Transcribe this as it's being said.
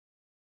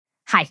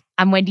Hi,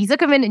 I'm Wendy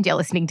Zuckerman and you're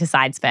listening to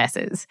Science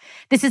Versus.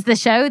 This is the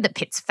show that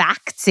pits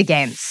facts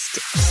against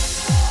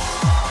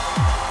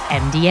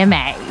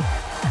MDMA.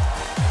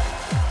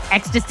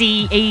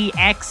 Ecstasy,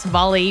 EX,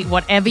 Molly,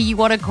 whatever you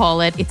want to call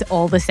it, it's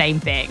all the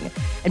same thing.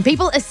 And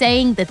people are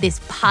saying that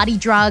this party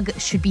drug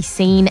should be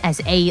seen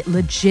as a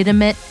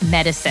legitimate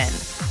medicine.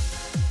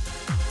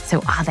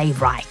 So are they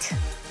right?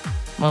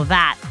 Well,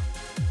 that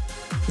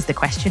is the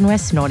question we're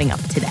snorting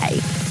up today.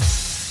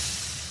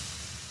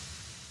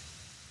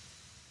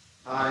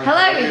 Hi, hello.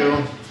 How are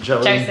you?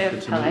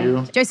 Joseph.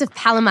 Hello. Joseph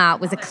Palomar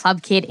was a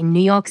club kid in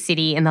New York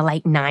City in the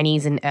late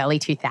 90s and early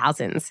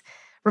 2000s.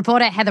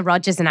 Reporter Heather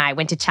Rogers and I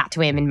went to chat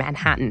to him in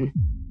Manhattan.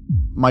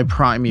 My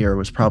prime year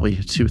was probably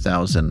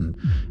 2000.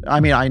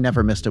 I mean, I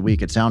never missed a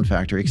week at Sound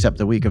Factory except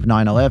the week of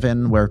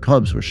 9/11 where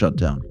clubs were shut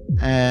down.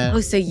 And oh,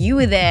 so you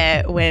were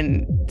there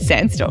when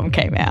Sandstorm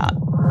came out.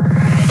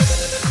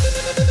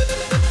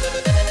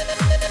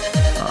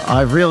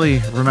 I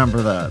really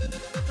remember that.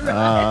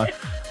 Right.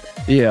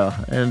 Yeah.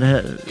 And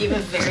you have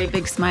a very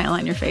big smile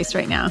on your face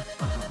right now.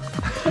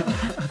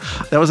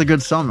 That was a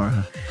good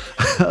summer.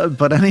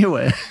 But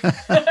anyway.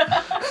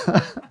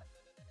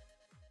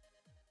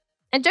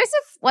 And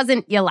Joseph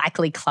wasn't your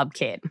likely club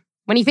kid.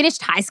 When he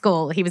finished high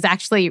school, he was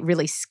actually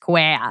really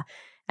square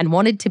and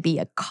wanted to be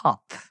a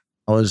cop.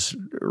 I was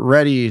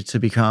ready to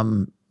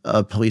become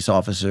a police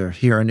officer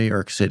here in New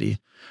York City.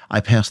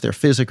 I passed their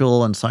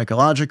physical and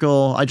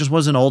psychological. I just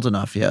wasn't old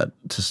enough yet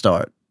to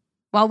start.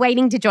 While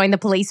waiting to join the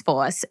police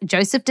force,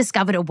 Joseph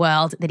discovered a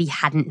world that he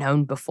hadn't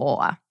known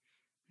before.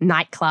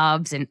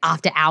 Nightclubs and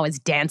after-hours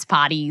dance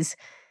parties.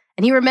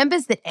 And he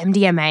remembers that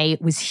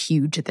MDMA was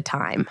huge at the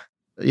time.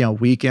 You know,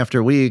 week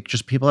after week,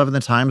 just people having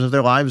the times of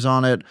their lives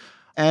on it.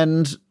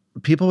 And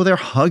people were there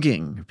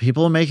hugging,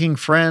 people making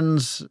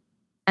friends.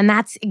 And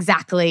that's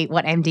exactly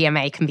what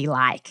MDMA can be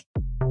like.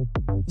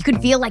 You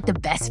can feel like the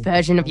best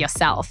version of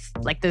yourself,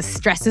 like the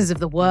stresses of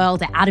the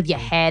world are out of your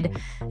head,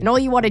 and all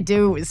you want to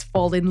do is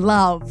fall in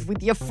love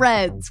with your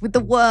friends, with the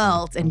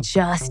world, and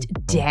just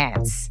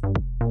dance.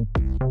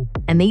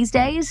 And these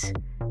days,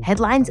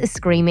 headlines are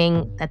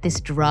screaming that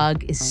this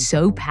drug is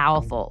so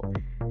powerful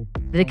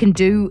that it can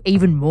do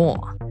even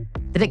more,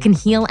 that it can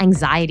heal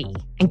anxiety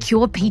and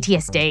cure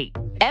PTSD.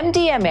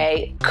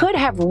 MDMA could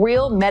have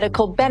real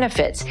medical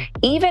benefits,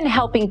 even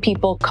helping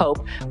people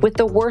cope with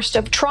the worst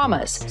of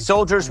traumas.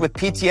 Soldiers with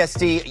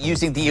PTSD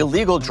using the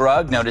illegal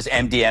drug known as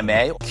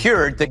MDMA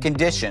cured the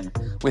condition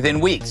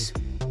within weeks.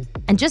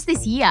 And just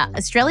this year,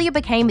 Australia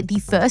became the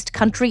first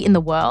country in the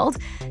world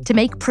to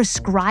make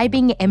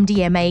prescribing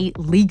MDMA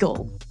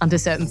legal under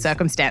certain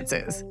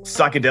circumstances.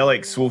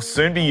 Psychedelics will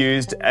soon be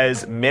used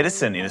as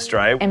medicine in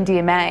Australia.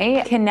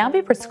 MDMA can now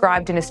be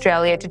prescribed in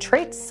Australia to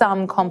treat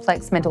some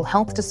complex mental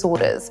health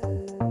disorders.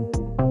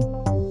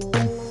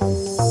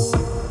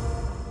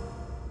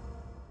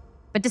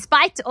 But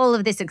despite all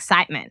of this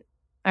excitement,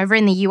 over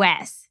in the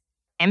US,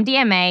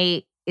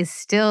 MDMA is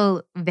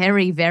still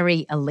very,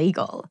 very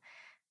illegal.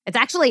 It's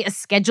actually a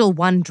Schedule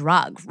I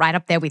drug, right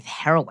up there with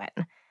heroin.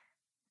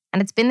 And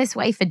it's been this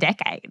way for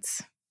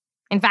decades.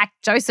 In fact,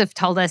 Joseph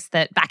told us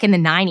that back in the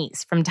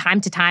 90s, from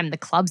time to time, the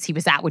clubs he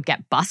was at would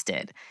get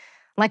busted.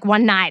 Like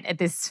one night at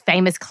this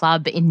famous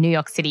club in New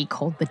York City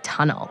called The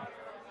Tunnel.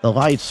 The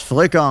lights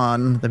flick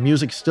on, the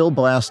music's still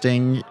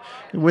blasting.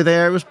 We're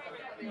there, it was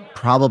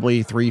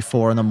probably 3,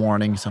 4 in the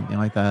morning, something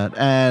like that.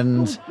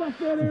 And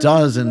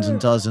dozens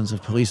and dozens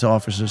of police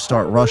officers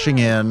start rushing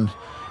in.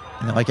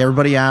 And they're like,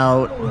 everybody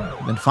out.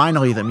 And then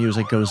finally the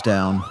music goes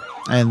down.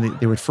 And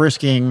they were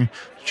frisking,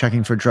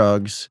 checking for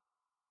drugs.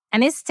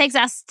 And this takes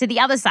us to the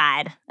other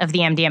side of the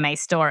MDMA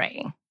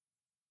story.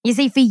 You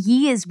see, for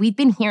years, we've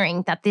been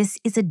hearing that this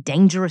is a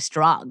dangerous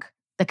drug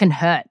that can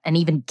hurt and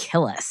even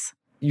kill us.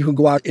 You can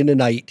go out in the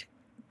night,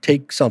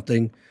 take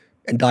something,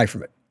 and die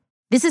from it.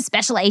 This is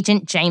Special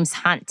Agent James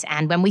Hunt,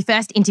 and when we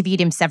first interviewed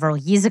him several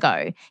years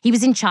ago, he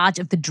was in charge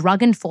of the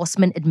Drug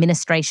Enforcement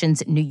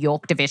Administration's New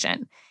York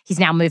division. He's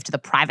now moved to the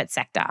private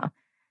sector.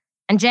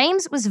 And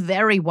James was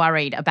very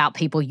worried about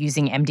people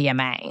using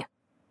MDMA.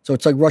 So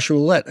it's like Russian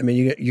roulette. I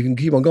mean, you can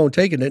keep on going,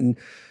 taking it, and,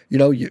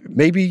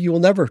 maybe you will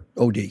never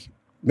OD.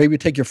 Maybe you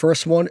take your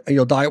first one, and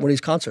you'll die at one of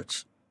these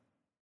concerts.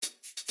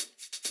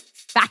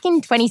 Back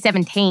in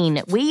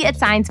 2017, we at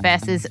Science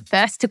Versus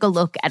first took a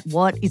look at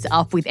what is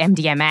up with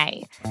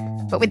MDMA.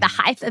 But with the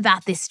hype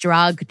about this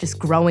drug just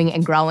growing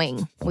and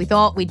growing, we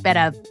thought we'd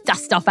better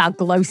dust off our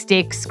glow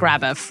sticks,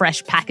 grab a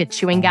fresh pack of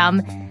chewing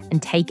gum,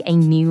 and take a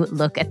new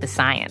look at the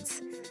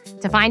science.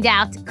 To find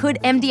out, could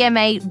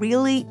MDMA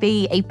really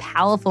be a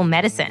powerful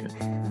medicine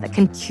that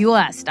can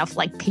cure stuff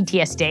like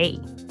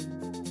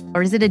PTSD?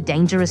 Or is it a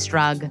dangerous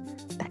drug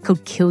that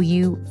could kill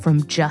you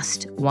from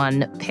just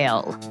one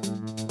pill?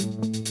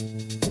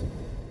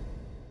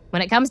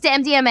 When it comes to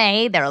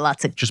MDMA, there are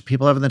lots of just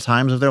people having the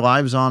times of their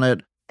lives on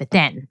it. But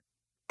then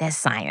there's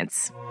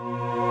science.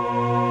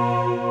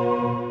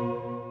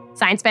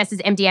 Science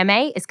versus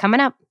MDMA is coming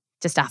up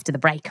just after the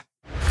break.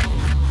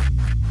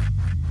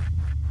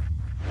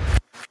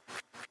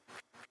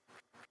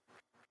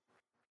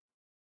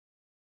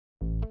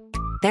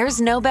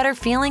 There's no better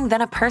feeling than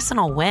a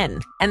personal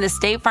win, and the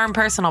State Farm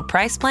Personal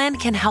Price Plan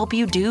can help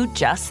you do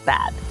just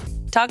that.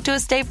 Talk to a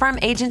State Farm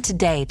agent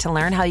today to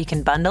learn how you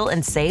can bundle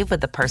and save with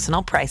the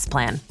Personal Price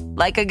Plan.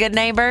 Like a good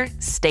neighbor,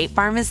 State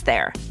Farm is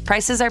there.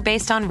 Prices are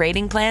based on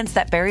rating plans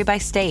that vary by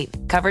state.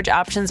 Coverage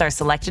options are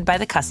selected by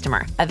the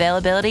customer.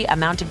 Availability,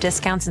 amount of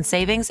discounts and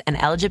savings,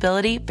 and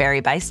eligibility vary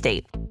by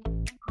state.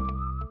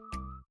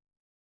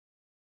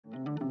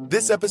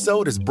 This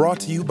episode is brought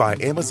to you by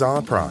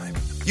Amazon Prime.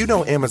 You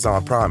know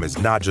Amazon Prime is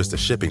not just a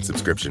shipping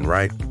subscription,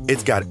 right?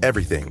 It's got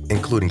everything,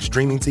 including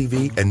streaming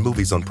TV and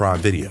movies on Prime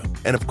Video.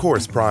 And of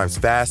course, Prime's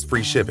fast,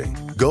 free shipping.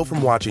 Go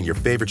from watching your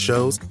favorite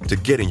shows to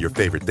getting your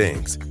favorite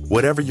things.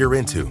 Whatever you're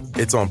into,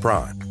 it's on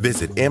Prime.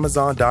 Visit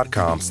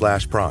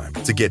Amazon.com/Prime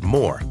to get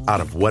more out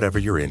of whatever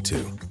you're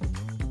into.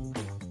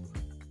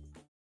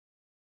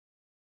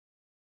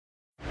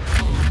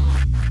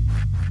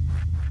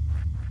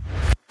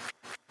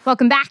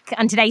 Welcome back.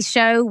 On today's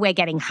show, we're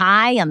getting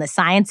high on the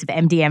science of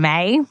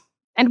MDMA.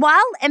 And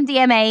while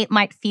MDMA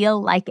might feel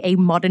like a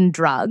modern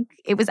drug,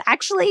 it was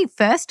actually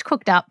first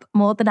cooked up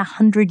more than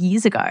 100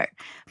 years ago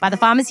by the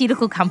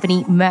pharmaceutical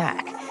company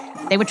Merck.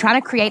 They were trying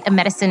to create a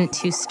medicine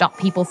to stop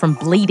people from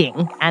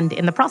bleeding and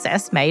in the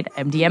process made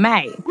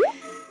MDMA.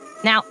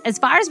 Now, as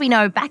far as we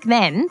know, back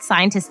then,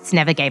 scientists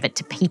never gave it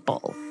to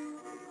people.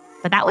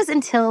 But that was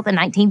until the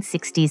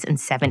 1960s and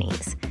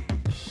 70s.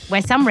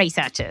 Where some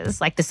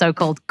researchers, like the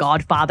so-called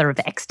godfather of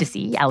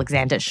ecstasy,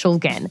 Alexander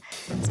Shulgin,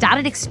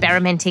 started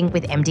experimenting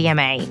with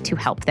MDMA to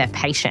help their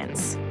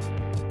patients.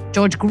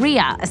 George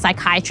Greer, a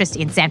psychiatrist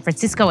in San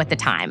Francisco at the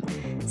time,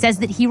 says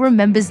that he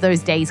remembers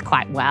those days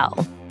quite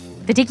well.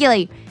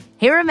 Particularly,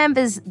 he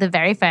remembers the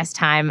very first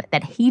time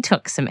that he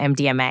took some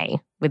MDMA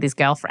with his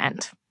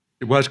girlfriend.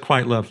 It was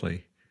quite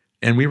lovely.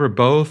 And we were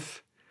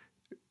both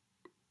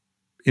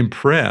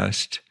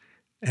impressed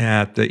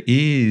at the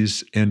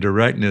ease and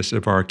directness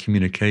of our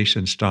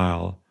communication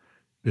style.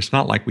 It's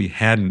not like we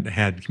hadn't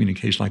had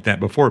communication like that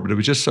before, but it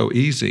was just so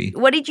easy.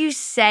 What did you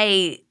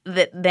say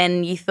that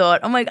then you thought,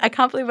 oh my, I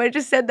can't believe I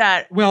just said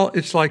that? Well,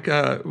 it's like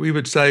we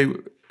would say,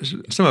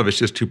 some of it's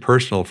just too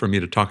personal for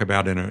me to talk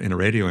about in a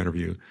radio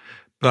interview.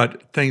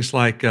 But things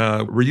like,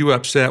 were you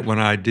upset when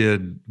I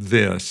did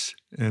this?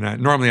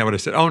 And normally I would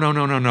have said, oh,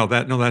 no,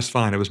 that's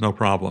fine. It was no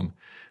problem.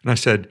 And I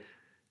said,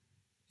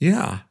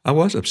 yeah, I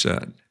was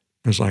upset.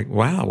 I was like,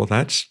 wow, well,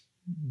 that's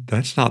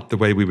not the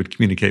way we would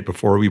communicate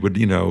before. We would,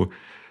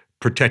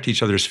 protect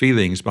each other's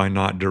feelings by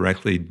not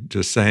directly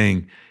just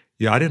saying,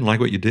 yeah, I didn't like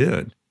what you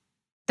did.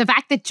 The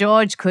fact that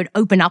George could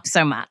open up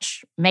so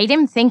much made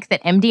him think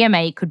that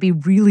MDMA could be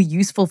really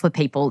useful for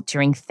people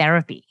during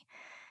therapy.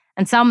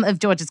 And some of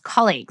George's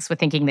colleagues were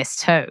thinking this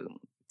too.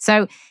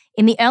 So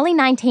in the early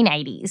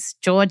 1980s,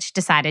 George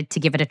decided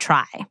to give it a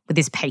try with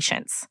his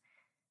patients,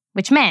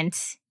 which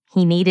meant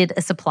he needed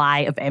a supply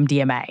of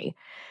MDMA.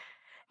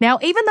 Now,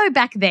 even though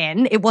back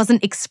then it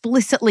wasn't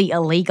explicitly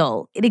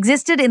illegal, it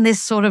existed in this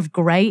sort of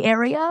grey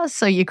area,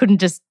 so you couldn't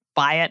just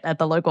buy it at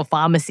the local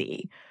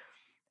pharmacy.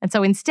 And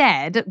so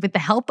instead, with the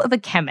help of a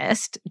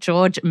chemist,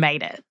 George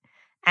made it.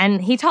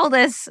 And he told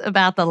us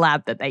about the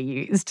lab that they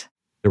used.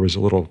 There was a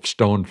little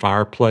stone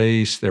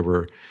fireplace. There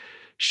were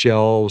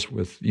shelves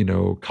with,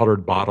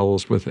 colored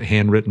bottles with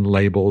handwritten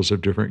labels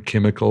of different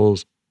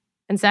chemicals.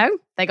 And so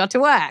they got to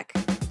work.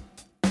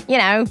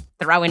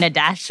 Throw in a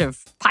dash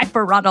of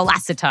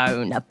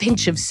piperonolacetone, a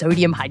pinch of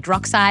sodium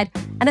hydroxide,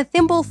 and a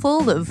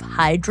thimbleful of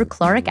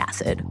hydrochloric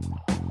acid.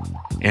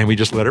 And we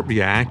just let it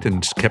react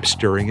and kept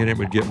stirring it. It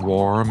would get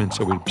warm, and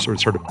so we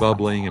started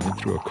bubbling and went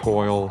through a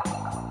coil.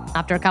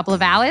 After a couple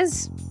of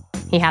hours,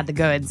 he had the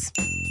goods.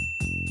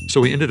 So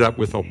we ended up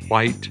with a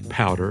white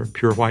powder,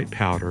 pure white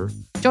powder.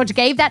 George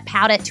gave that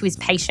powder to his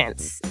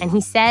patients, and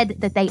he said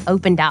that they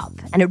opened up,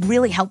 and it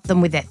really helped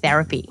them with their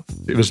therapy.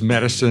 It was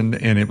medicine,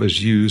 and it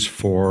was used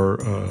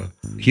for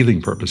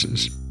healing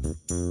purposes.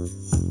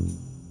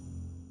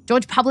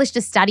 George published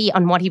a study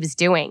on what he was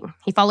doing.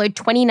 He followed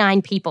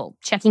 29 people,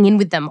 checking in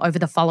with them over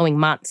the following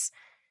months.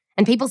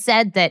 And people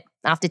said that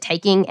after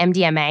taking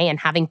MDMA and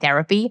having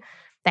therapy,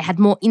 they had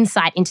more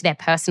insight into their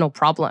personal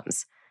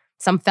problems.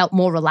 Some felt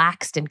more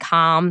relaxed and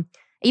calm,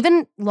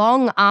 even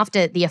long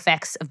after the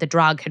effects of the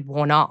drug had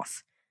worn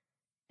off.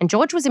 And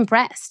George was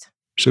impressed.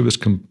 So it was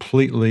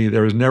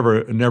there was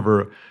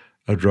never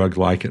a drug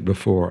like it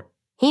before.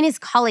 He and his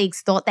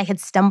colleagues thought they had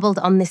stumbled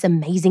on this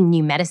amazing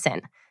new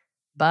medicine.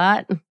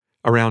 But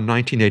around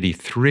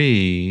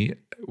 1983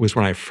 was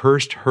when I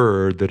first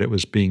heard that it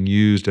was being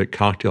used at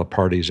cocktail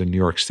parties in New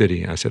York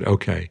City. I said,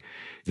 okay,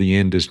 the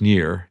end is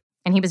near.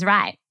 And he was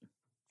right.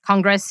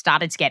 Congress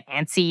started to get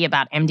antsy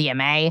about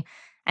MDMA.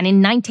 And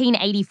in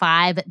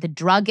 1985, the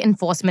Drug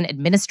Enforcement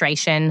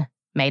Administration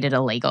made it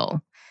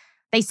illegal.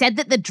 They said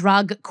that the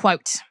drug,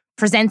 quote,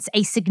 presents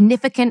a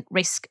significant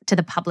risk to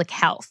the public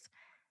health,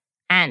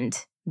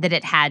 and that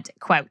it had,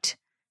 quote,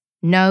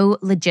 no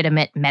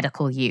legitimate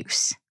medical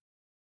use.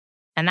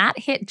 And that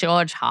hit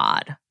George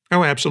hard.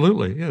 Oh,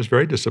 absolutely. Yeah, it was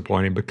very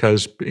disappointing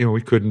because,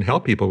 we couldn't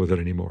help people with it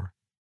anymore.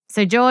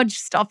 So George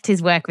stopped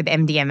his work with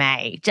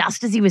MDMA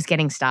just as he was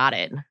getting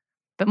started.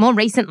 But more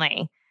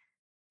recently,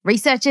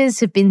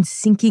 Researchers have been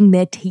sinking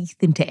their teeth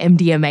into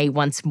MDMA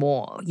once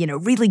more,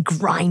 really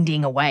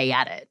grinding away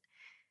at it.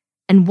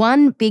 And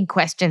one big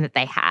question that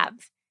they have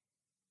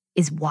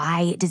is,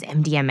 why does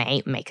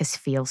MDMA make us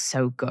feel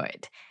so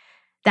good?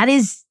 That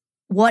is,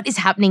 what is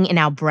happening in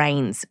our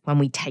brains when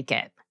we take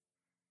it?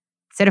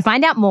 So to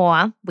find out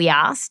more, we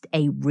asked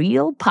a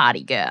real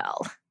party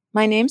girl.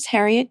 My name's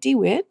Harriet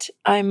DeWitt.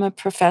 I'm a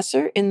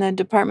professor in the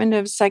Department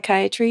of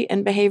Psychiatry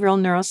and Behavioral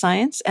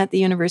Neuroscience at the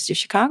University of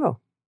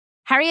Chicago.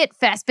 Harriet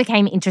first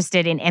became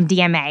interested in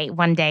MDMA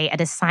one day at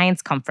a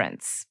science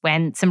conference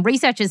when some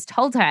researchers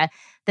told her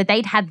that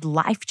they'd had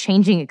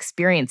life-changing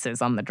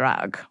experiences on the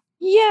drug.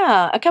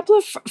 Yeah, a couple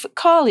of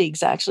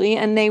colleagues, actually,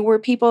 and they were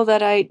people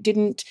that I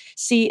didn't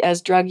see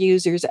as drug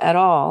users at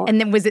all.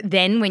 And then was it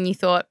then when you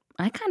thought,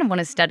 I kind of want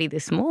to study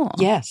this more?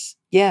 Yes,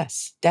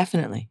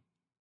 definitely.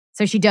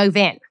 So she dove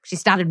in. She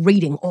started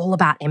reading all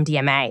about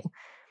MDMA.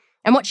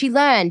 And what she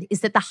learned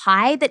is that the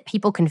high that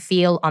people can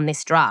feel on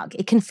this drug,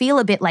 it can feel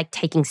a bit like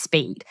taking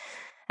speed.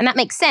 And that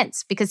makes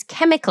sense because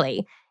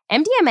chemically,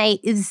 MDMA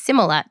is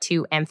similar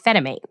to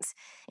amphetamines.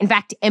 In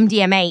fact,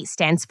 MDMA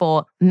stands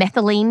for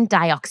methylene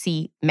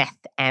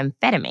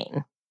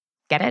dioxymethamphetamine.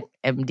 Get it?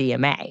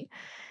 MDMA.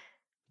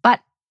 But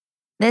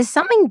there's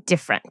something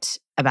different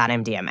about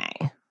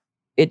MDMA.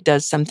 It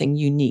does something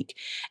unique,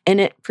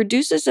 and it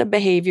produces a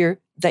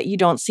behavior that you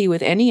don't see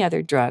with any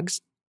other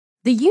drugs.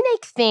 The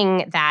unique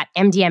thing that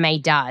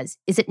MDMA does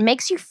is it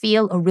makes you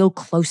feel a real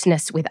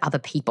closeness with other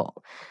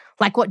people,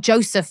 like what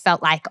Joseph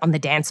felt like on the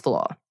dance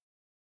floor.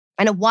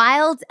 And a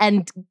wild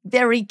and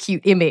very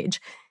cute image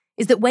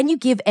is that when you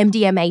give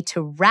MDMA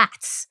to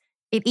rats,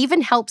 it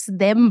even helps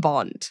them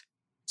bond.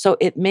 So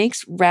it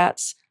makes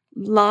rats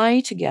lie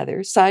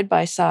together side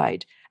by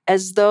side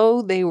as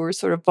though they were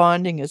sort of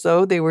bonding, as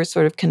though they were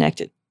sort of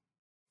connected.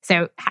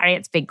 So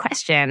Harriet's big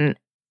question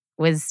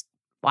was,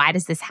 why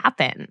does this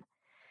happen?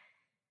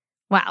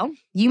 Well,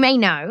 you may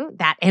know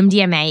that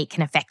MDMA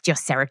can affect your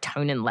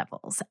serotonin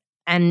levels.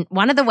 And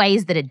one of the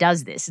ways that it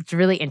does this, it's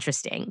really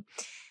interesting.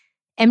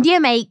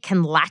 MDMA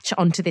can latch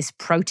onto this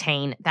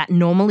protein that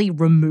normally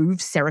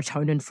removes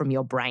serotonin from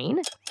your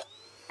brain.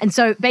 And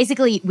so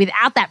basically,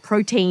 without that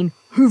protein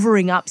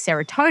hoovering up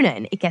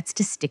serotonin, it gets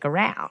to stick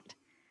around.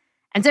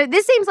 And so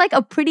this seems like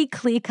a pretty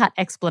clear-cut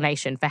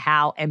explanation for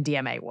how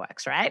MDMA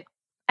works, right?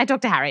 I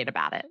talked to Harriet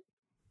about it.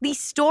 The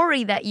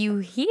story that you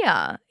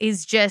hear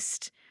is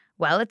just,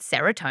 well, it's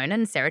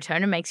serotonin.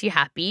 Serotonin makes you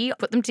happy.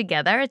 Put them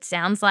together, it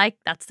sounds like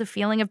that's the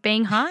feeling of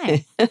being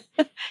high.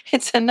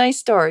 It's a nice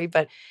story,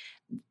 but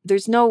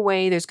there's no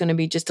way there's going to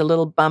be just a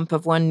little bump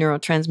of one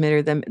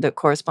neurotransmitter that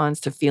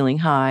corresponds to feeling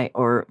high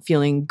or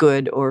feeling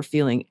good or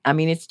feeling,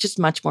 it's just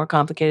much more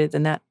complicated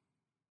than that.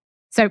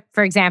 So,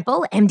 for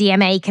example,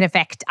 MDMA can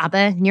affect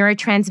other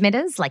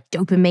neurotransmitters like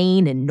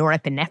dopamine and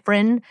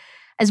norepinephrine,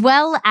 as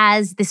well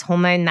as this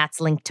hormone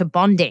that's linked to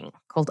bonding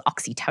called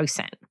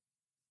oxytocin.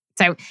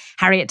 So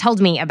Harriet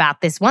told me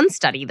about this one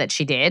study that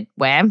she did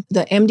where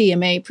the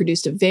MDMA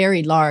produced a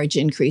very large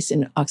increase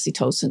in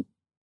oxytocin.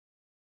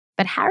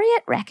 But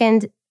Harriet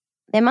reckoned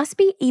there must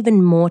be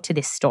even more to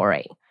this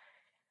story.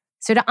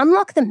 So to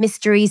unlock the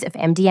mysteries of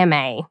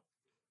MDMA,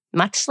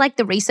 much like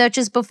the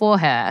researchers before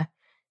her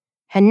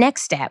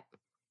next step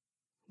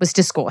was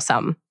to score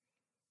some.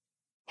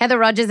 Heather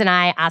Rogers and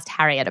I asked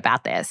Harriet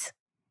about this.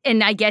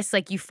 And I guess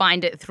you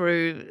find it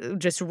through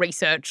just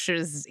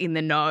researchers in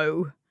the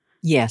know.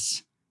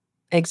 Yes,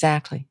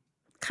 exactly.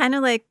 Kind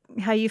of like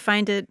how you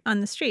find it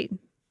on the street.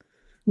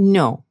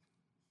 No.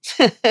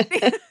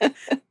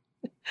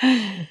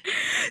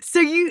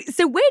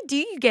 So where do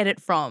you get it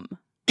from?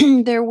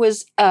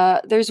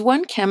 There's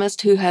one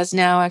chemist who has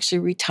now actually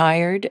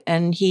retired,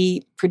 and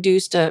he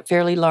produced a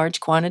fairly large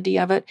quantity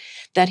of it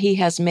that he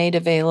has made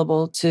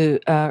available to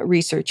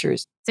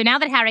researchers. So now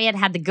that Harriet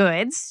had the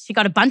goods, she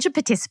got a bunch of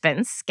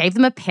participants, gave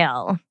them a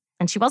pill,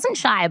 and she wasn't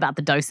shy about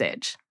the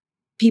dosage.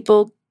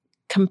 People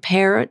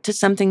compare it to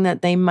something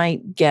that they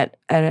might get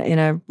in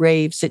a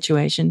rave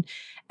situation,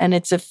 and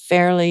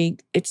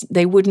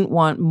they wouldn't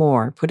want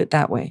more, put it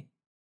that way.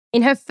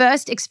 In her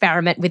first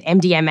experiment with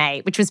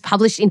MDMA, which was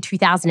published in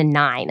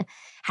 2009,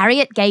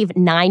 Harriet gave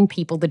 9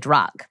 people the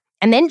drug.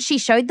 And then she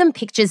showed them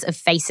pictures of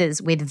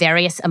faces with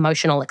various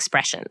emotional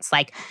expressions,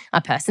 like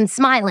a person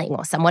smiling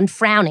or someone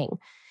frowning.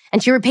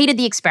 And she repeated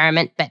the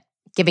experiment, but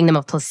giving them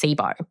a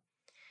placebo.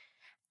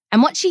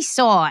 And what she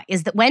saw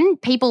is that when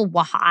people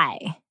were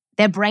high,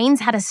 their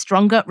brains had a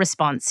stronger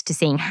response to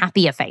seeing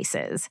happier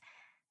faces.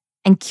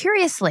 And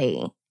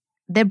curiously,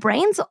 their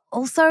brains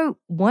also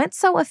weren't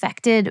so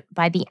affected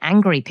by the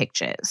angry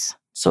pictures.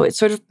 So it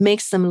sort of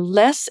makes them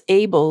less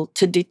able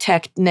to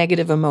detect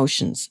negative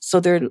emotions. So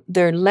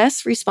they're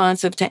less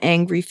responsive to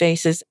angry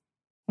faces.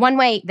 One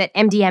way that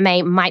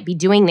MDMA might be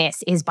doing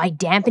this is by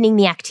dampening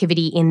the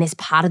activity in this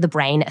part of the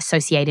brain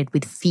associated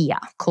with fear,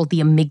 called the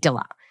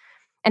amygdala.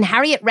 And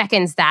Harriet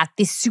reckons that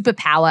this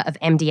superpower of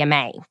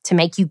MDMA to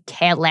make you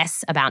care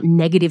less about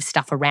negative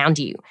stuff around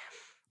you,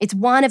 it's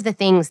one of the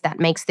things that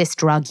makes this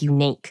drug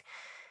unique.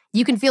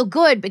 You can feel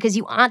good because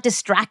you aren't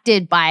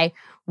distracted by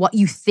what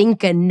you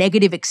think are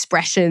negative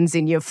expressions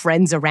in your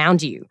friends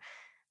around you.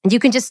 And you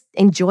can just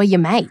enjoy your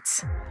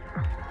mates.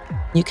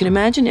 You can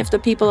imagine if the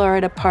people are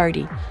at a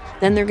party,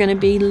 then they're going to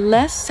be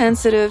less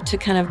sensitive to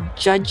kind of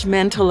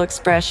judgmental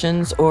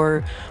expressions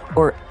or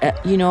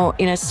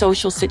in a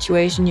social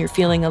situation, you're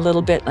feeling a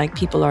little bit like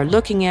people are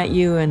looking at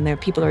you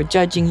and people are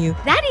judging you.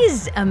 That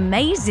is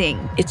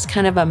amazing. It's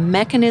kind of a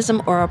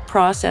mechanism or a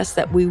process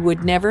that we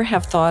would never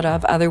have thought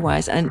of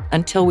otherwise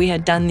until we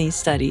had done these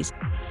studies.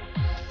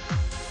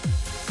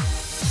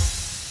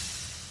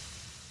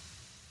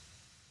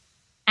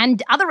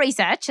 And other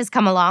research has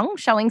come along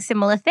showing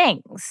similar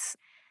things.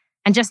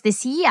 And just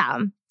this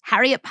year,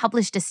 Harriet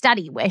published a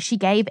study where she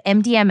gave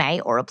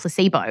MDMA or a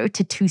placebo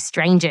to 2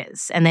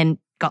 strangers and then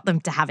got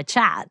them to have a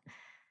chat.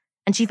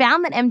 And she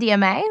found that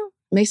MDMA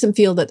makes them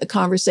feel that the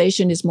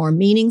conversation is more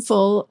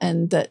meaningful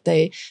and that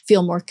they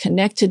feel more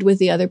connected with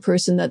the other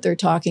person that they're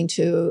talking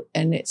to,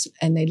 and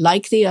they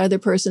like the other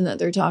person that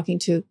they're talking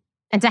to.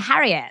 And to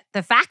Harriet,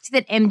 the fact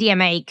that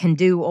MDMA can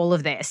do all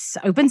of this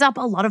opens up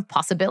a lot of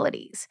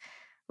possibilities.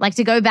 Like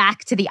to go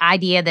back to the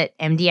idea that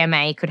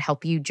MDMA could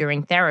help you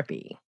during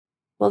therapy.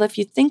 Well, if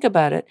you think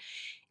about it,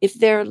 if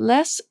they're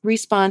less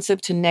responsive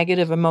to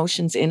negative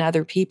emotions in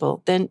other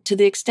people, then to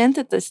the extent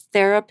that this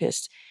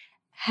therapist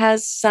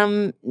has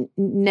some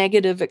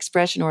negative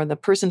expression or the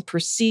person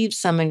perceives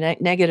some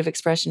negative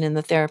expression in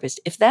the therapist,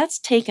 if that's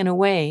taken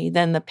away,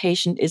 then the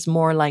patient is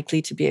more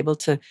likely to be able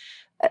to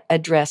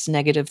address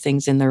negative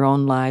things in their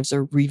own lives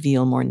or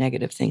reveal more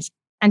negative things.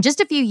 And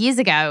just a few years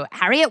ago,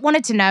 Harriet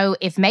wanted to know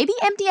if maybe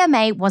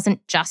MDMA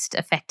wasn't just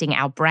affecting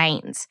our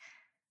brains,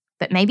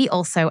 but maybe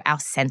also our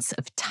sense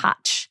of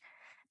touch.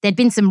 There'd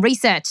been some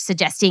research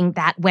suggesting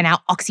that when our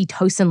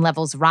oxytocin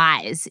levels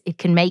rise, it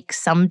can make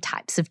some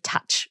types of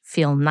touch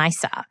feel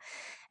nicer.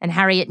 And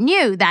Harriet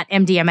knew that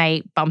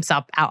MDMA bumps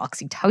up our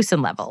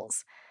oxytocin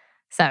levels.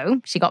 So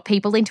she got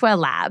people into her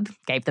lab,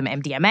 gave them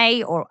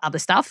MDMA or other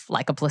stuff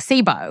like a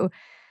placebo,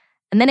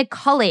 and then a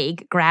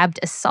colleague grabbed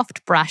a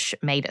soft brush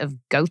made of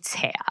goat's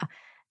hair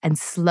and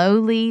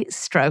slowly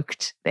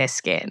stroked their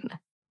skin.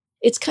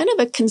 It's kind of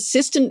a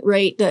consistent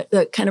rate,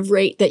 the kind of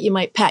rate that you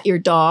might pat your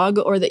dog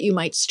or that you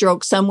might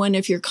stroke someone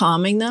if you're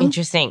calming them.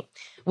 Interesting.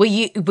 Were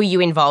you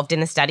involved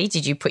in the study?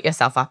 Did you put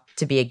yourself up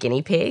to be a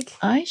guinea pig?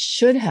 I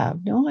should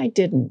have. No, I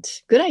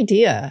didn't. Good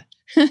idea.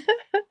 Would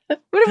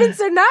have been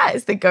so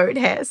nice, the goat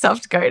hair,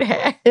 soft goat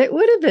hair. It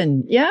would have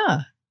been,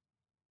 yeah.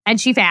 And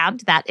she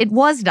found that it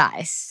was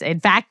nice. In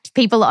fact,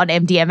 people on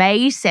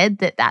MDMA said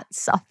that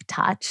soft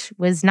touch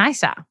was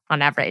nicer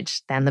on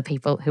average than the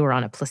people who were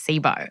on a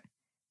placebo.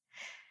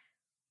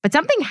 But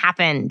something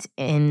happened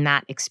in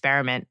that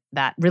experiment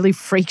that really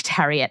freaked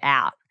Harriet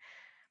out.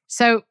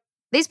 So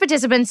these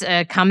participants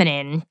are coming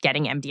in,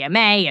 getting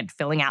MDMA and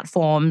filling out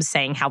forms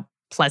saying how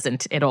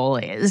pleasant it all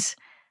is.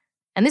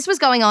 And this was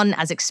going on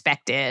as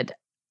expected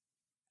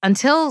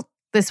until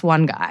this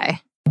one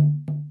guy.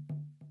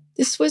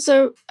 This was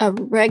a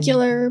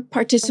regular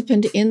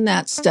participant in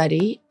that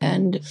study.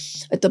 And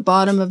at the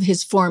bottom of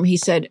his form, he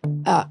said,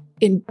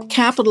 in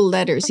capital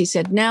letters, he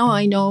said, "Now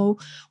I know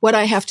what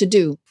I have to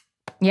do."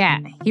 Yeah,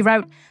 he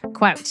wrote,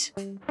 quote,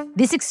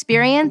 "This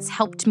experience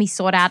helped me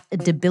sort out a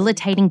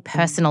debilitating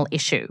personal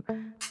issue.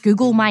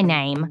 Google my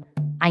name.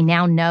 I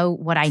now know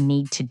what I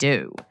need to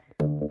do."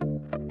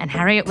 And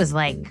Harriet was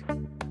like,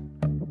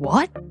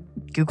 "What?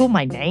 Google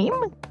my name?"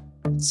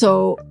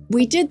 So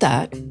we did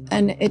that.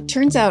 And it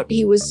turns out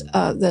he was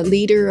the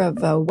leader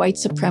of a white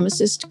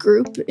supremacist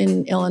group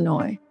in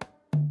Illinois.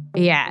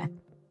 Yeah.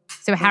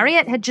 So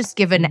Harriet had just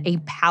given a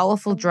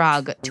powerful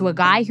drug to a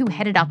guy who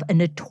headed up a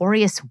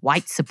notorious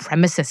white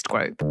supremacist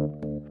group.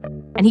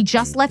 And he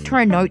just left her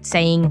a note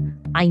saying,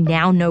 "I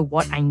now know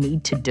what I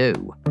need to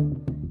do."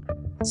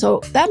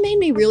 So that made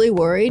me really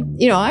worried.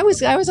 You know, I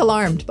was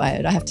alarmed by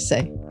it, I have to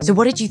say. So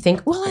what did you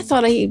think? Well, I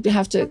thought he'd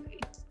have to,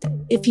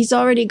 if he's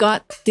already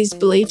got these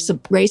beliefs,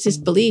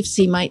 racist beliefs,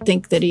 he might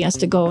think that he has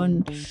to go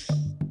and,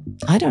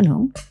 I don't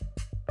know,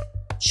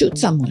 shoot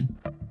someone.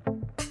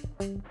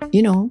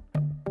 You know,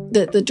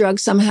 the drug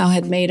somehow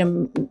had made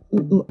him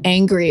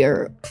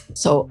angrier.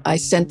 So I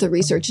sent the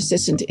research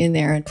assistant in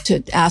there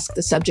to ask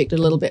the subject a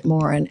little bit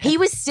more. And he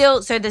was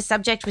still, so the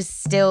subject was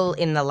still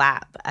in the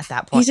lab at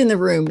that point? He's in the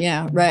room,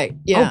 yeah, right.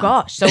 Yeah. Oh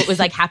gosh, so it was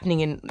like happening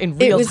in real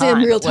time. It was in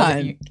real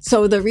time.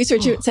 So the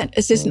research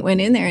assistant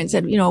went in there and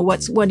said, you know,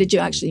 what did you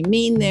actually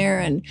mean there?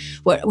 And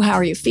how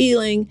are you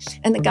feeling?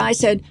 And the guy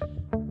said,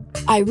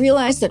 "I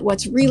realized that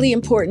what's really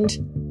important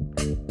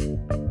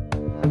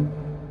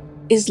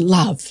is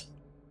love."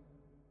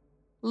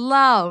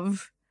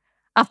 Love.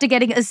 After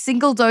getting a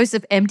single dose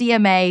of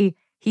MDMA,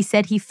 he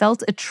said he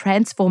felt a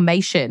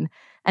transformation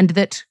and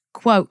that,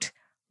 quote,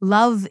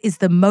 "love is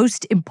the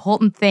most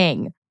important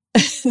thing."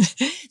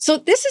 So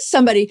this is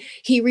somebody,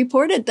 he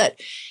reported that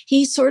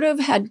he sort of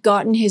had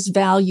gotten his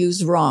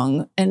values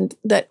wrong and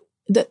that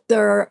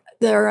there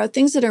are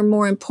things that are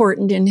more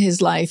important in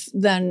his life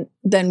than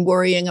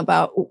worrying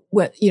about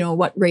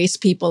what race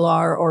people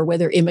are or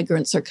whether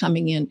immigrants are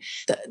coming in.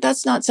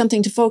 That's not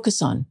something to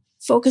focus on.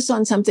 Focus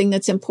on something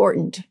that's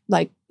important,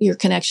 like, your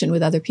connection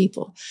with other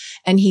people.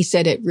 And he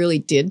said it really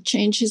did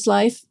change his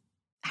life.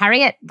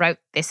 Harriet wrote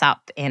this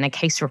up in a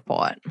case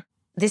report.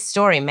 This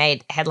story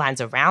made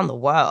headlines around the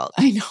world.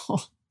 I know.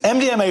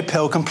 MDMA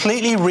pill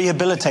completely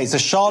rehabilitates a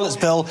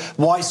Charlottesville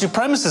white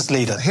supremacist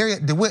leader.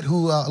 Harriet DeWitt,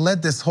 who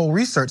led this whole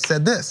research,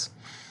 said this.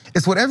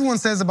 It's what everyone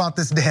says about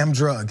this damn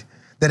drug,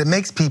 that it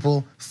makes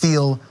people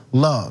feel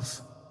love.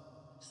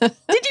 Did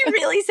you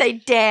really say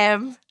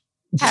damn,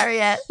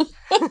 Harriet?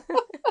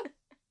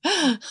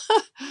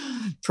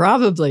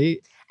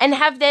 Probably. And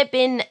have there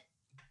been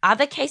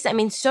other cases? I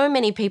mean, so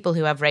many people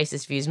who have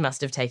racist views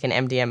must have taken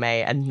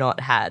MDMA and not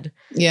had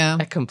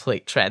a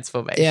complete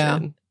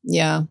transformation.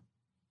 Yeah.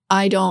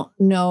 I don't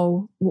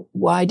know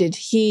why did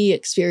he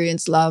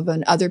experience love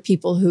and other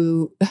people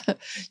who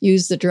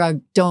use the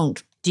drug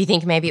don't. Do you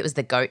think maybe it was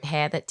the goat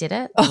hair that did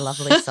it? The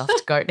lovely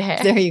soft goat hair.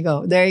 There you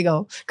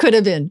go. Could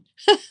have been.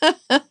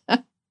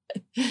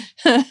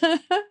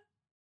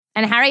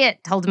 And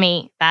Harriet told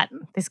me that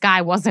this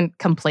guy wasn't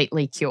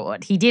completely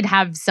cured. He did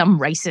have some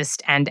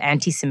racist and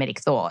anti-Semitic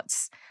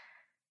thoughts.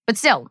 But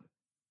still,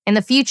 in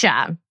the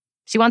future,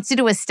 she wants to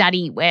do a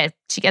study where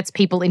she gets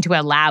people into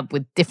her lab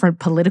with different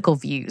political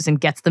views and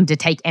gets them to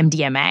take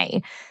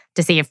MDMA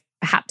to see if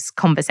perhaps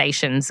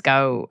conversations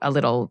go a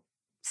little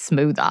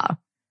smoother.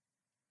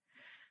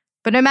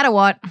 But no matter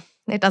what,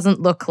 it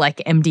doesn't look like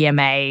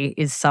MDMA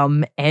is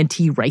some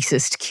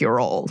anti-racist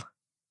cure-all.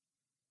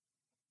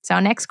 So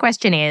our next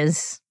question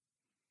is,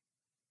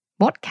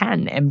 what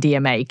can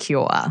MDMA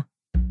cure?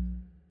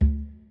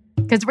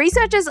 Because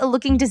researchers are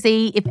looking to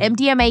see if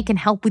MDMA can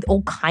help with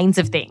all kinds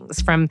of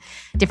things, from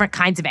different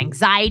kinds of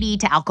anxiety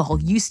to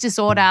alcohol use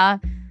disorder.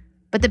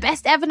 But the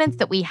best evidence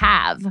that we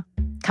have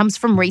comes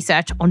from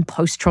research on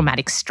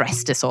post-traumatic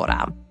stress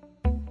disorder.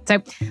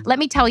 So let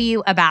me tell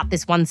you about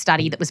this one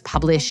study that was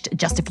published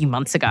just a few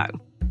months ago.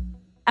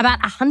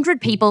 About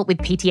 100 people with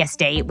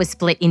PTSD were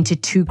split into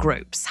two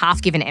groups,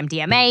 half given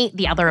MDMA,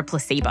 the other a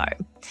placebo.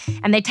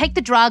 And they take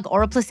the drug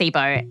or a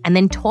placebo and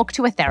then talk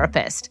to a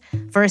therapist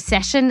for a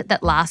session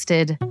that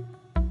lasted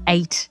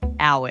 8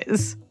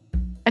 hours.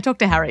 I talked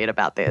to Harriet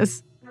about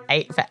this.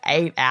 8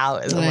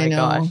 hours. Oh my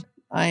gosh.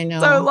 I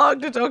know. So long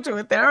to talk to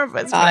a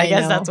therapist, but I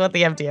guess that's what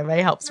the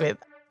MDMA helps with.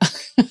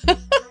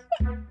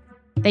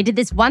 They did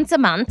this once a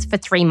month for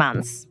 3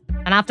 months.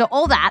 And after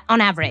all that, on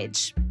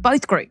average,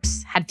 both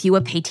groups had fewer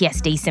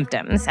PTSD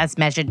symptoms as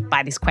measured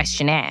by this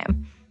questionnaire.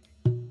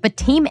 But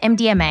Team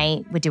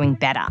MDMA were doing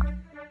better.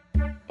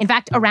 In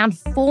fact, around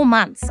 4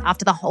 months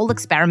after the whole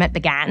experiment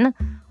began,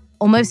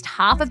 almost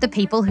half of the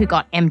people who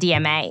got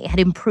MDMA had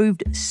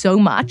improved so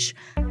much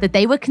that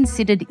they were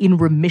considered in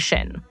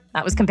remission.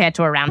 That was compared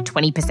to around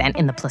 20%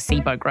 in the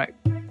placebo group.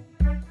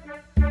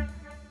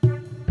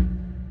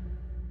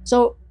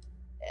 So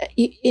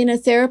in a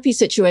therapy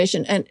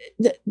situation, and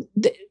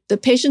the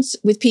patients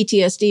with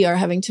PTSD are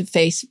having to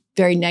face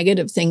very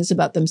negative things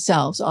about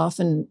themselves,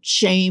 often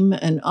shame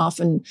and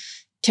often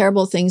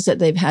terrible things that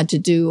they've had to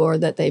do or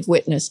that they've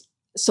witnessed.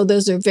 So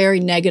those are very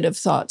negative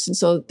thoughts. And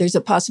so there's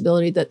a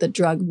possibility that the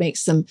drug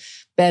makes them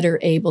better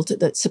able to,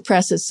 that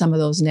suppresses some of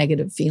those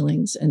negative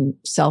feelings and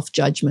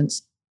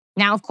self-judgments.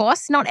 Now, of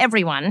course, not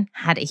everyone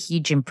had a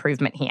huge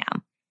improvement here.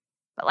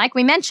 But like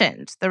we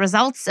mentioned, the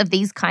results of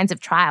these kinds of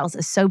trials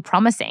are so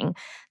promising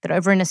that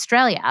over in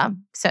Australia,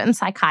 certain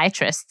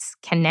psychiatrists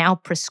can now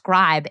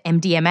prescribe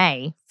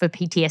MDMA for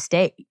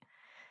PTSD.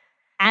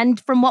 And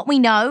from what we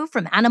know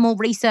from animal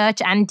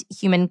research and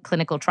human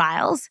clinical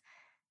trials,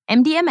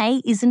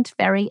 MDMA isn't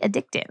very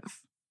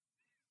addictive.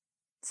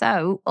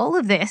 So all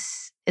of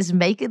this is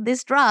making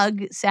this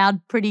drug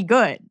sound pretty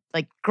good,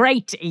 like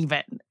great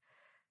even.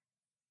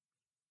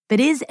 But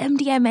is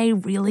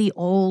MDMA really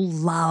all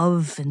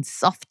love and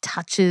soft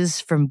touches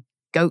from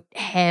goat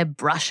hair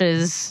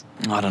brushes?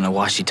 I don't know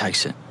why she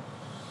takes it.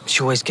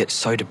 She always gets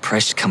so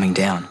depressed coming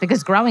down.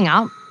 Because growing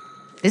up,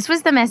 this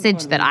was the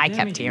message that I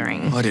kept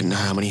hearing. I didn't know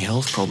how many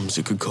health problems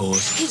it could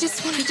cause. He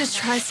just wanted to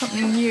try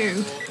something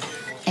new.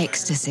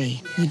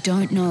 Ecstasy. You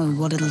don't know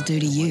what it'll do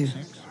to you.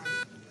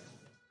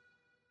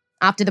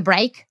 After the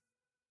break,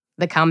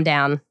 the calm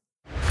down.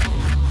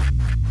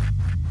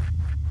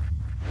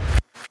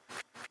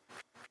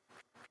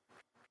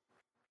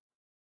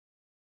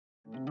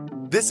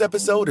 This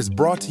episode is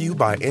brought to you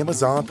by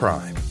Amazon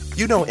Prime.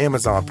 You know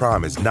Amazon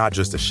Prime is not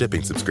just a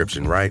shipping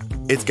subscription, right?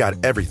 It's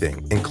got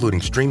everything, including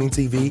streaming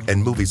TV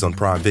and movies on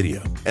Prime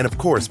Video. And of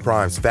course,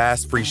 Prime's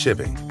fast, free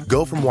shipping.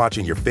 Go from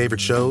watching your favorite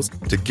shows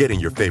to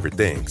getting your favorite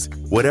things.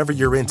 Whatever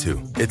you're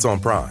into, it's on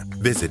Prime.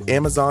 Visit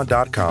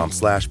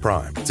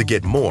Amazon.com/Prime to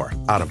get more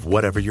out of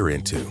whatever you're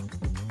into.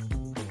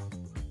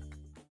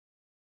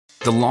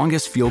 The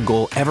longest field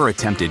goal ever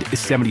attempted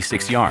is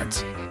 76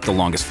 yards. The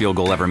longest field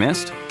goal ever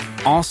missed?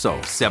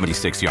 Also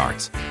 76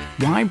 yards.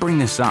 Why bring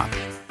this up?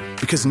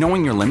 Because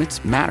knowing your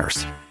limits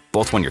matters,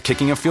 both when you're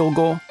kicking a field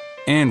goal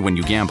and when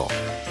you gamble.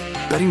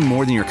 Betting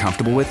more than you're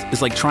comfortable with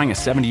is like trying a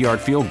 70-yard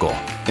field goal.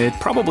 It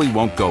probably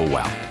won't go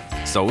well.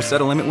 So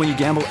set a limit when you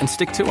gamble and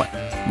stick to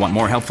it. Want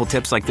more helpful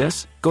tips like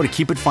this? Go to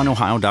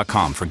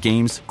keepitfunohio.com for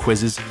games,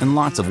 quizzes, and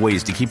lots of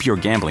ways to keep your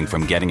gambling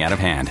from getting out of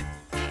hand.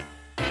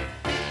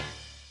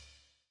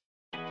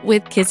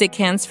 With Kizik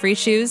hands-free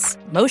shoes,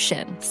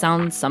 motion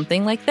sounds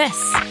something like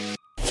this.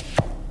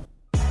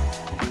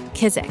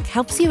 Kizik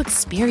helps you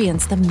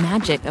experience the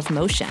magic of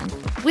motion.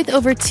 With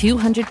over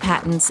 200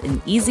 patents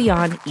and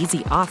easy-on,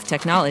 easy-off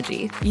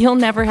technology, you'll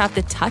never have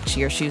to touch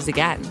your shoes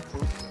again.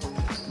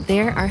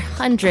 There are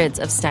hundreds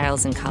of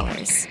styles and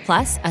colors,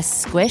 plus a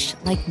squish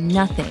like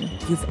nothing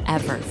you've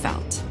ever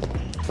felt.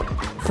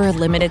 For a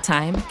limited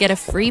time, get a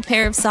free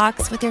pair of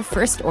socks with your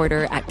first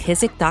order at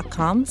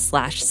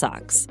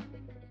kizik.com/socks.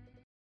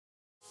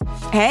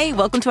 Hey,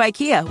 welcome to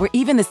IKEA, where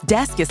even this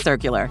desk is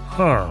circular.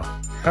 Huh.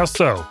 How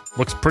so?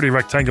 Looks pretty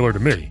rectangular to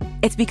me.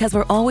 It's because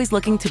we're always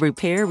looking to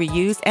repair,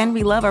 reuse, and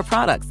relove our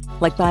products,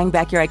 like buying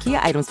back your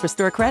IKEA items for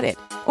store credit.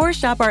 Or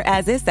shop our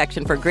as-is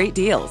section for great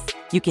deals.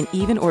 You can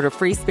even order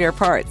free spare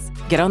parts.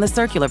 Get on the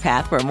circular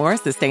path for a more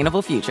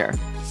sustainable future.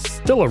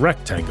 Still a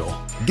rectangle.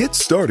 Get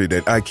started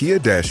at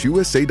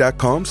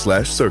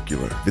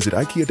IKEA-USA.com/circular. Visit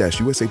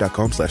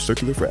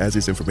IKEA-USA.com/circular for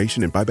as-is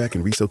information and buyback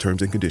and resale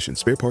terms and conditions.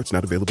 Spare parts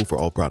not available for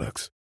all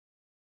products.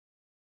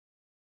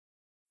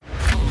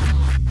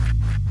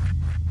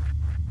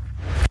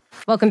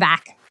 Welcome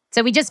back.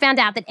 So we just found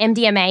out that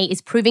MDMA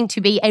is proving to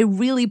be a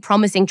really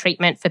promising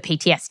treatment for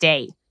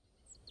PTSD.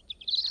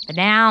 But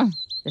now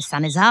the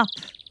sun is up,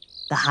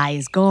 the high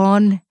is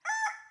gone,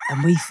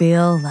 and we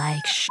feel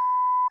like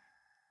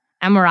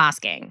And we're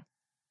asking,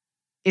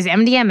 is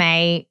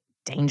MDMA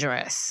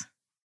dangerous?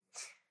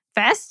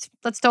 First,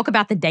 let's talk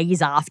about the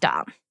days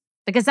after.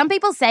 Because some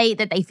people say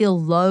that they feel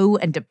low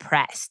and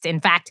depressed. In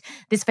fact,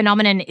 this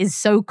phenomenon is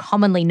so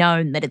commonly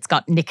known that it's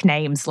got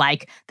nicknames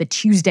like the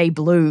Tuesday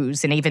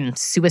Blues and even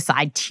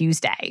Suicide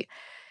Tuesday,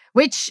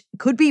 which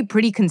could be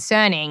pretty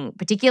concerning,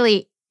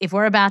 particularly if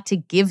we're about to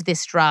give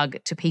this drug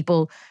to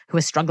people who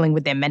are struggling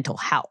with their mental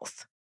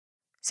health.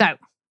 So,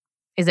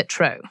 is it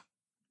true?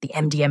 The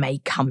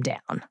MDMA come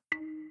down?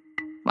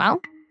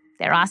 Well,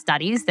 there are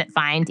studies that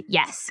find,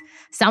 yes,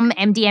 some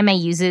MDMA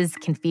users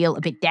can feel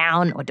a bit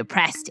down or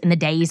depressed in the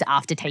days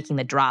after taking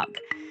the drug.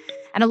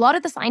 And a lot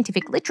of the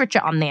scientific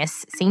literature on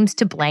this seems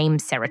to blame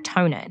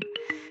serotonin.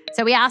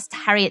 So we asked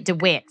Harriet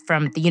DeWitt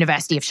from the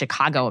University of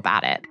Chicago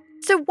about it.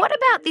 So what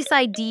about this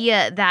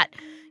idea that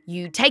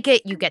you take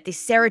it, you get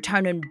this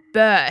serotonin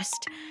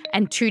burst,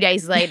 and 2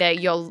 days later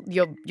your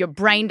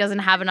brain doesn't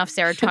have enough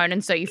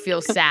serotonin, so you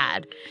feel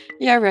sad?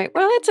 Yeah, right.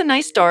 Well, it's a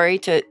nice story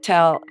to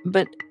tell,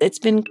 but it's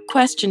been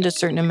questioned a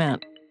certain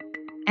amount.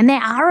 And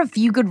there are a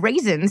few good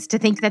reasons to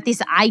think that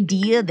this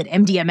idea that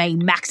MDMA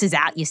maxes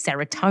out your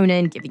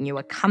serotonin, giving you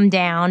a come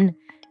down,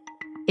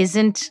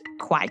 isn't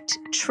quite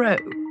true.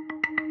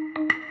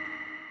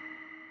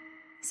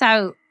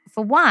 So,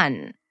 for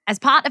one, as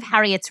part of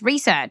Harriet's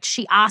research,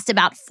 she asked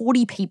about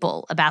 40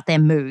 people about their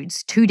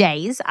moods 2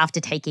 days after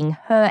taking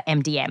her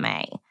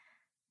MDMA.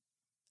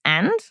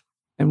 And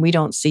we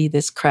don't see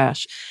this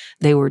crash.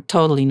 They were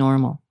totally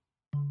normal.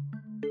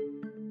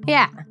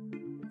 Yeah.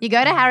 You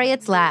go to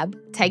Harriet's lab,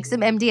 take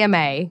some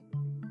MDMA,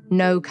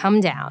 no come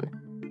down.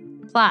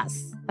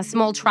 Plus, a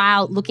small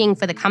trial looking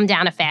for the come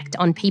down effect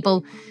on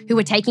people who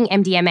were taking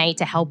MDMA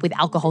to help with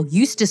alcohol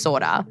use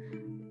disorder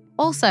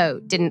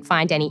also didn't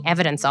find any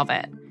evidence of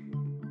it.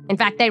 In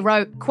fact, they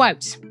wrote,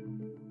 quote,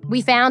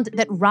 "We found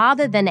that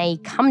rather than a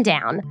come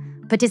down,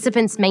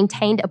 participants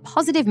maintained a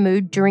positive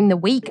mood during the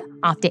week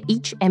after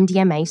each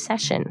MDMA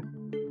session."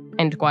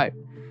 End quote.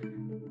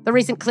 The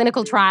recent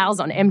clinical trials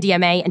on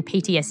MDMA and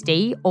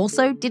PTSD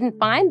also didn't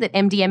find that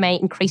MDMA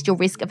increased your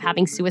risk of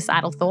having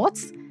suicidal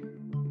thoughts.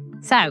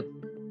 So,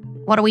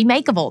 what do we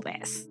make of all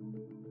this?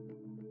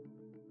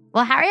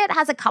 Well, Harriet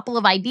has a couple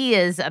of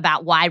ideas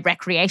about why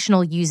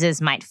recreational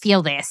users might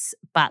feel this,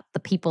 but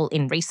the people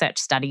in research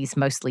studies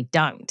mostly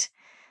don't.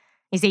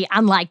 You see,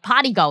 unlike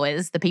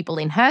partygoers, the people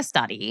in her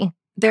study,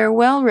 they're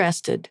well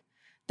rested.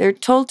 They're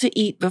told to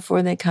eat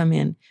before they come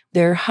in.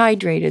 They're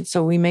hydrated,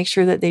 so we make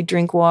sure that they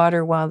drink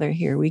water while they're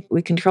here. We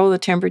control the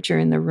temperature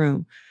in the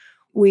room.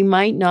 We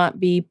might not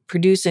be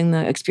producing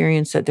the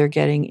experience that they're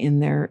getting in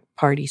their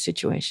party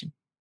situation.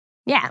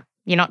 Yeah,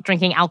 you're not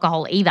drinking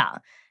alcohol either.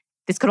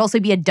 This could also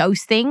be a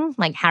dose thing,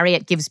 like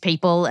Harriet gives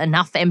people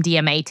enough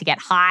MDMA to get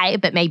high,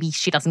 but maybe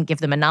she doesn't give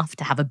them enough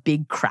to have a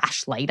big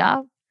crash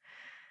later.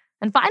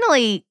 And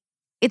finally,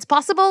 it's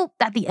possible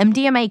that the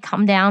MDMA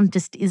come down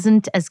just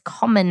isn't as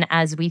common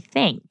as we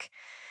think.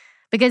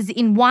 Because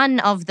in one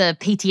of the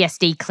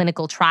PTSD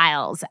clinical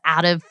trials,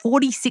 out of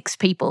 46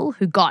 people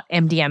who got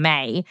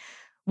MDMA,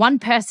 one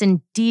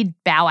person did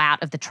bow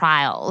out of the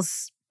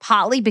trials,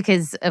 partly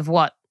because of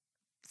what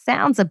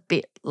sounds a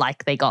bit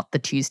like they got the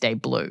Tuesday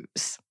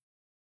blues.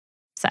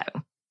 So,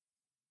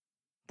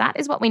 that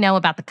is what we know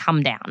about the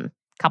come down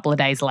a couple of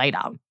days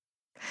later.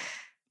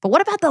 But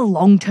what about the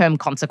long-term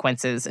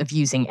consequences of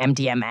using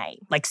MDMA?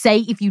 Like, say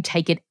if you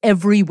take it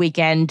every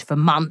weekend for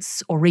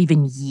months or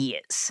even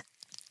years.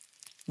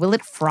 Will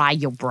it fry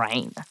your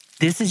brain?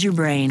 This is your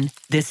brain.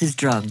 This is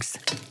drugs.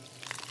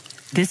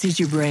 This is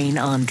your brain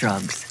on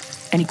drugs.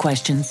 Any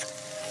questions?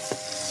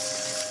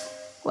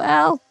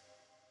 Well,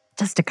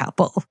 just a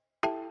couple.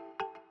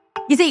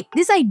 You see,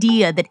 this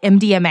idea that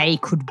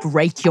MDMA could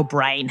break your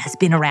brain has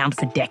been around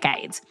for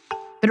decades.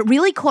 But it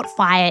really caught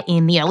fire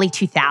in the early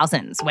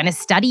 2000s when a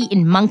study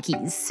in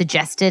monkeys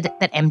suggested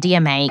that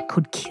MDMA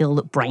could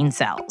kill brain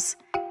cells.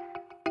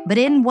 But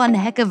in one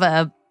heck of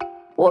a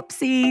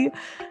whoopsie,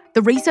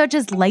 the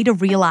researchers later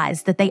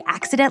realised that they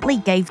accidentally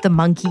gave the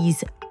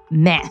monkeys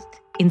meth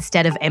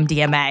instead of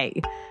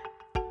MDMA.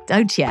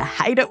 Don't you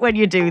hate it when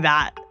you do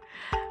that?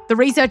 The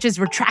researchers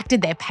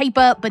retracted their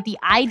paper, but the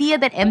idea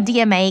that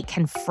MDMA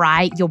can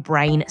fry your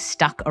brain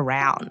stuck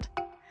around.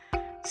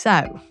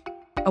 So,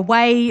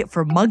 away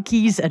from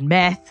monkeys and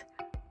meth,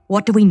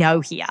 what do we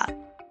know here?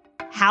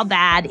 How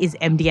bad is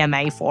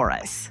MDMA for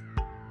us?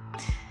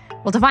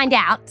 Well, to find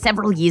out,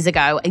 several years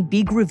ago, a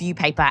big review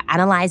paper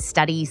analysed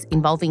studies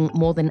involving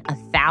more than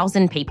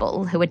 1,000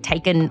 people who had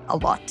taken a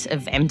lot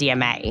of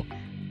MDMA.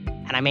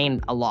 And I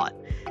mean a lot,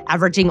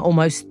 averaging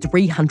almost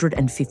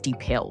 350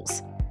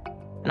 pills.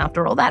 And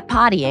after all that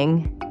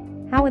partying,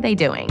 how are they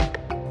doing?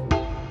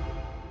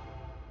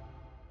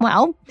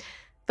 Well,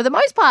 for the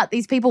most part,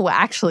 these people were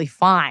actually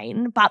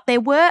fine, but there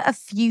were a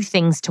few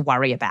things to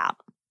worry about.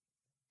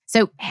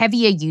 So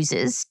heavier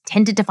users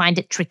tended to find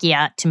it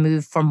trickier to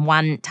move from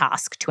one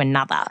task to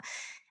another,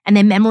 and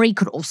their memory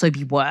could also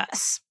be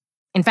worse.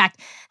 In fact,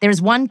 there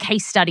is one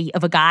case study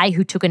of a guy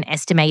who took an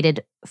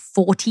estimated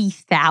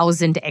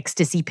 40,000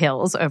 ecstasy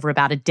pills over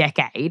about a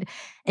decade,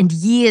 and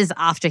years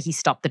after he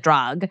stopped the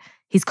drug,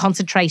 his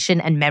concentration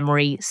and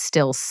memory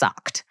still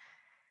sucked.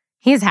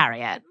 Here's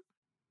Harriet.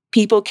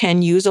 People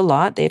can use a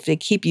lot. If they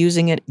keep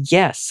using it,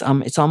 yes,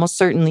 it's almost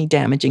certainly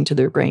damaging to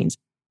their brains.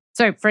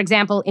 So, for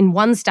example, in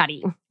one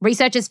study,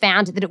 researchers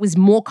found that it was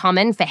more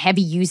common for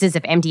heavy users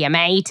of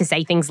MDMA to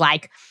say things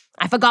like,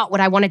 "I forgot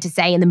what I wanted to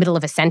say in the middle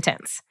of a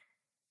sentence."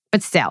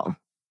 But still.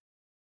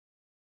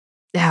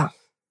 Oh,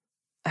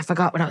 I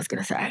forgot what I was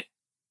going to say.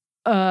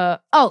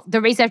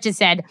 The researchers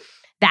said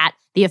that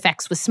the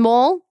effects were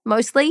small,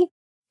 mostly.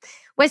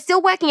 We're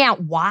still working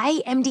out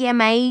why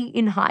MDMA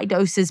in high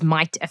doses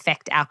might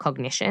affect our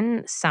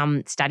cognition.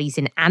 Some studies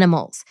in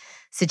animals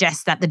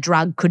suggest that the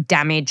drug could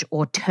damage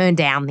or turn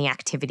down the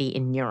activity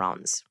in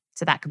neurons.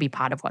 So that could be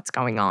part of what's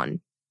going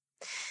on.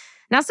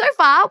 Now, so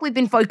far, we've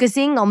been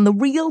focusing on the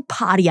real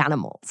party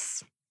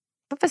animals.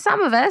 But for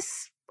some of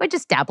us, we're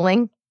just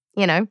dabbling,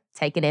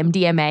 taking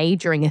MDMA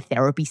during a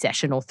therapy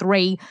session or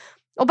 3,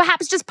 or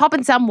perhaps just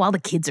popping some while the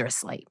kids are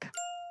asleep.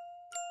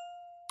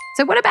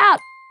 So what about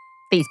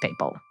these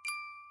people?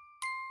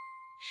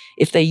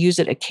 If they use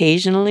it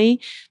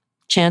occasionally,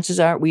 chances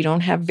are we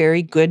don't have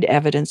very good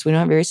evidence. We don't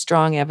have very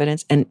strong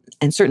evidence. And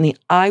certainly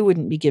I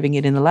wouldn't be giving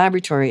it in the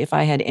laboratory if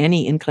I had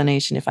any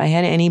inclination, if I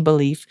had any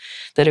belief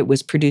that it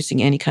was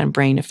producing any kind of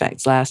brain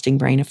effects, lasting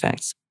brain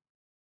effects.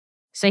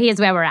 So here's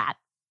where we're at.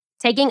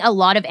 Taking a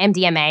lot of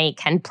MDMA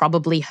can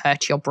probably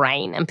hurt your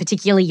brain, and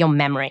particularly your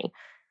memory.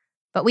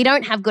 But we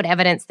don't have good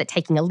evidence that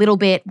taking a little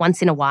bit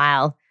once in a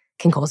while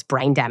can cause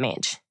brain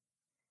damage.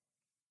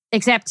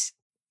 Except,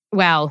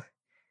 well,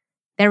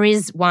 there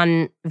is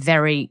one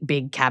very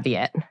big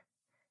caveat.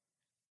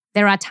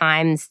 There are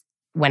times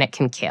when it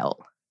can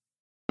kill.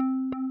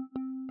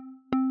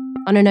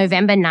 On a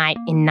November night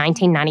in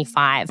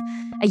 1995,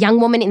 a young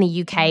woman in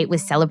the UK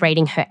was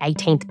celebrating her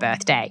 18th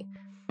birthday.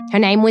 Her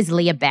name was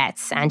Leah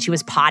Betts, and she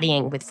was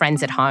partying with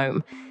friends at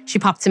home. She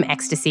popped some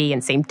ecstasy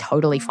and seemed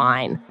totally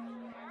fine.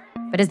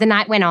 But as the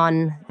night went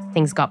on,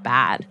 things got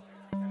bad.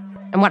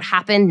 And what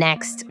happened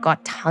next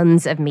got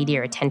tons of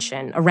media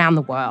attention around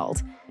the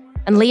world.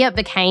 And Leah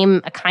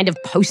became a kind of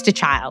poster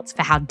child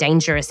for how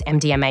dangerous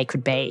MDMA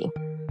could be.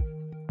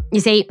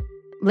 You see,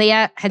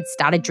 Leah had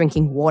started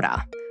drinking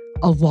water,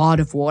 a lot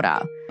of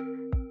water.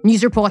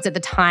 News reports at the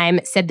time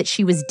said that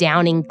she was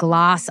downing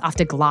glass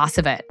after glass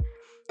of it.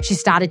 She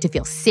started to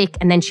feel sick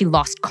and then she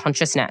lost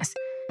consciousness.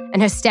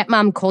 And her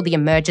stepmom called the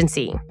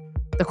emergency.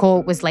 The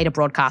call was later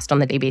broadcast on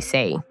the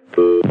BBC.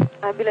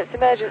 Ambulance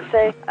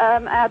emergency.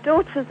 Our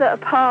daughter's at a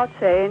party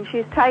and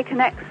she's taken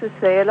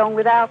ecstasy along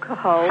with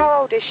alcohol.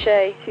 How old is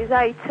she? She's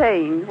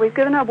 18. We've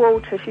given her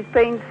water. She's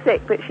been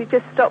sick, but she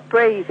just stopped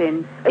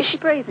breathing. Is she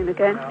breathing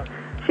again?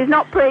 She's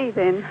not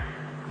breathing.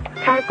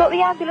 Okay, I've got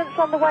the ambulance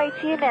on the way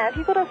to you now. Have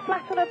you got her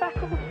flat on her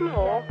back on the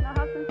floor? Yes, my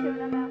husband's doing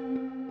her now.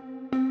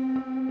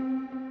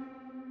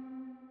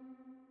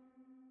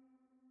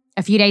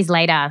 A few days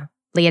later,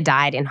 Leah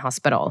died in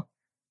hospital.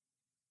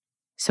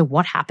 So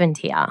what happened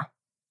here?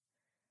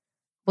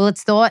 Well,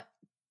 it's thought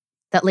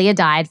that Leah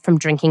died from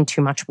drinking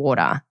too much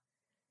water.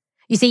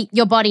 You see,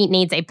 your body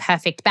needs a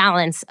perfect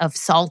balance of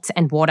salt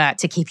and water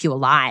to keep you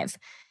alive.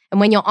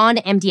 And when you're on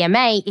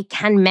MDMA, it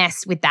can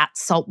mess with that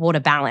salt-water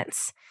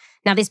balance.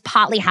 Now, this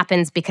partly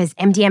happens because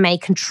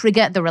MDMA can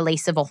trigger the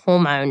release of a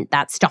hormone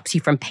that stops you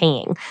from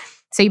peeing.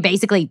 So you're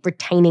basically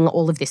retaining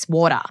all of this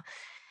water.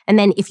 And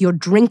then if you're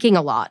drinking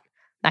a lot,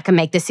 that can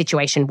make the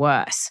situation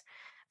worse.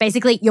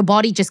 Basically, your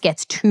body just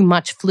gets too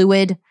much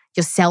fluid,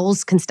 your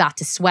cells can start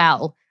to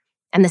swell,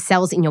 and the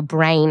cells in your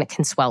brain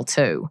can swell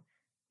too,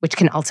 which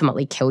can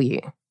ultimately kill you.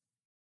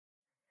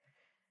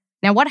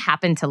 Now, what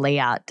happened to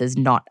Leah does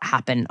not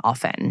happen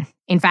often.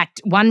 In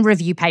fact, one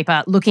review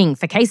paper looking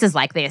for cases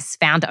like this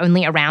found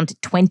only around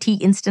 20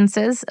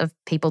 instances of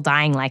people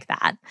dying like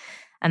that.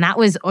 And that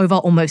was over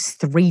almost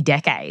 3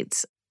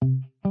 decades.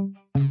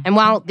 And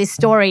while this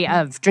story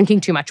of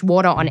drinking too much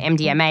water on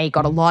MDMA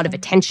got a lot of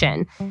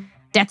attention,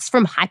 deaths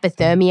from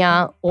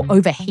hypothermia or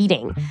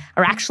overheating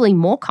are actually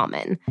more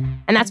common.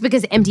 And that's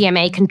because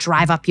MDMA can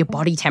drive up your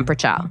body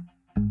temperature.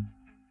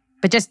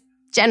 But just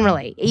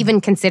generally,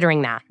 even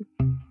considering that,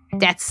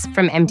 deaths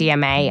from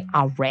MDMA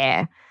are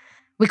rare.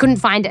 We couldn't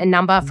find a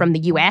number from the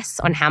US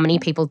on how many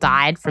people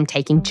died from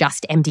taking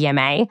just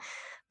MDMA.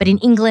 But in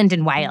England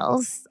and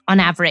Wales, on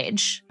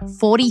average,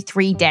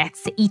 43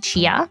 deaths each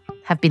year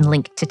have been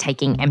linked to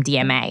taking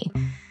MDMA.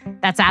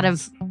 That's out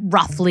of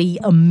roughly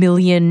 1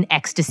 million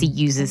ecstasy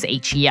users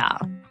each year.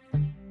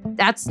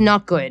 That's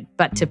not good,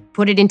 but to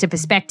put it into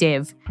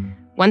perspective,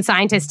 one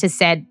scientist has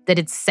said that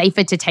it's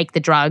safer to take the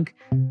drug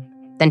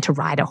than to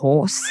ride a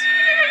horse.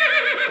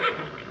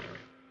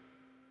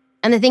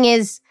 And the thing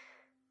is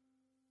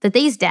that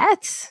these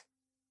deaths,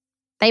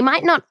 they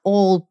might not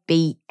all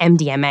be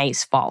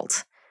MDMA's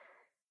fault.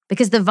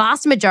 Because the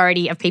vast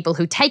majority of people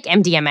who take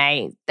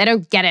MDMA, they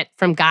don't get it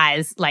from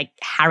guys like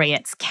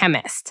Harriet's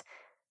chemist.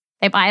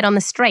 They buy it on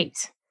the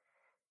street.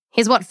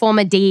 Here's what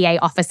former DEA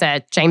officer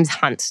James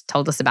Hunt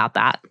told us about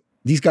that.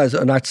 These guys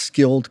are not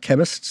skilled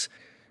chemists.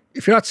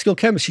 If you're not skilled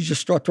chemists, you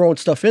just start throwing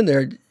stuff in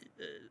there,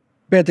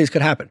 bad things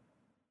could happen.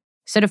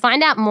 So to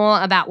find out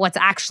more about what's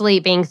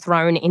actually being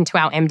thrown into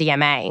our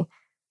MDMA,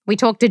 we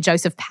talked to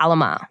Joseph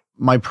Palomar.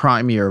 My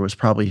prime year was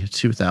probably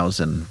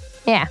 2000.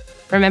 Yeah,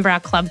 remember our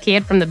club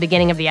kid from the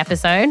beginning of the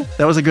episode?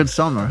 That was a good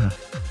summer.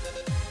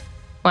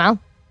 Well,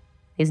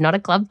 he's not a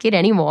club kid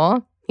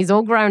anymore. He's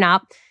all grown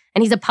up,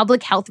 and he's a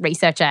public health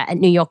researcher at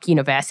New York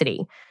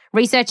University,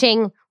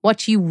 researching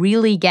what you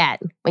really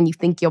get when you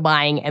think you're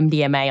buying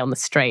MDMA on the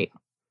street.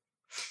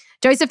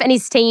 Joseph and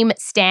his team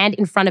stand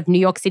in front of New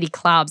York City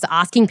clubs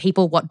asking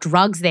people what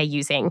drugs they're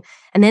using,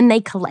 and then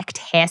they collect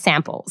hair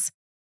samples.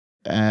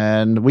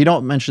 And we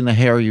don't mention the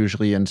hair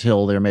usually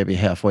until they're maybe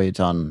halfway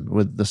done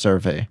with the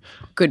survey.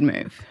 Good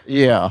move.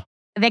 Yeah.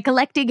 They're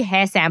collecting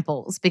hair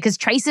samples because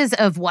traces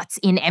of what's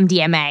in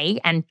MDMA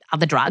and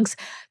other drugs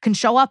can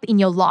show up in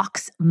your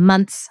locks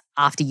months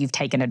after you've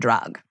taken a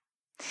drug.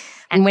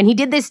 And when he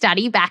did this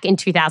study back in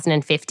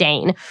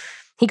 2015,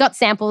 he got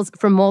samples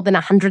from more than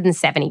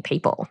 170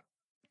 people.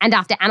 And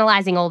after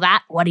analysing all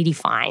that, what did he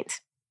find?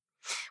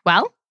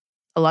 Well,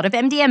 a lot of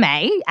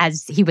MDMA,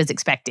 as he was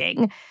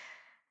expecting.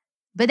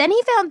 But then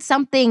he found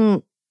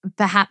something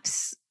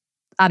perhaps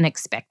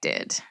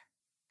unexpected.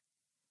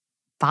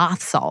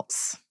 Bath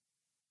salts.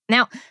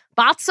 Now,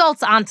 bath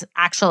salts aren't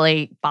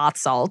actually bath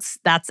salts.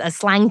 That's a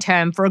slang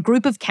term for a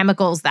group of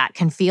chemicals that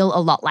can feel a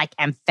lot like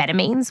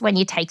amphetamines when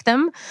you take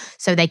them.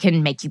 So they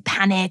can make you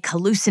panic,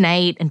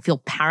 hallucinate, and feel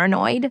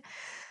paranoid.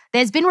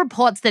 There's been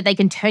reports that they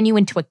can turn you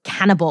into a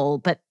cannibal,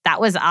 but that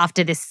was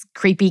after this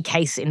creepy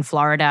case in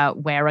Florida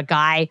where a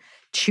guy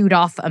chewed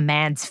off a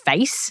man's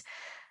face.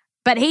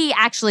 But he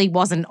actually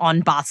wasn't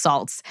on bath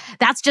salts.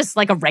 That's just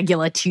like a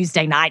regular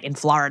Tuesday night in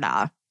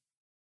Florida.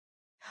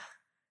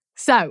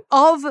 So,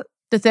 of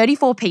the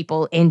 34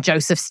 people in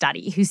Joseph's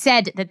study who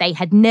said that they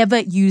had never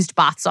used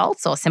bath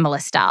salts or similar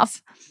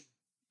stuff,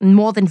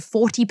 more than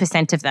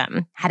 40% of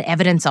them had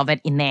evidence of it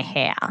in their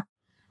hair.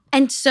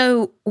 And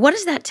so what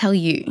does that tell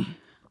you?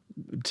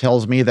 It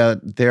tells me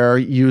that they're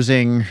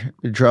using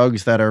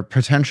drugs that are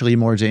potentially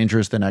more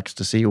dangerous than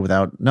ecstasy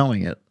without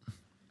knowing it.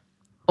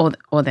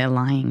 Or they're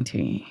lying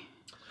to you.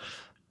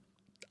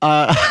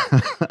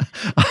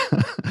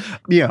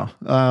 Yeah.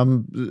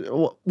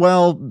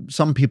 Well,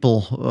 some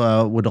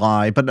people would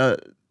lie, but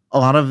a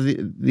lot of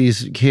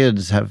these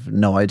kids have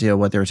no idea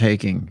what they're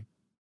taking.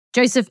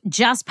 Joseph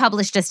just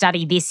published a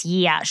study this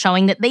year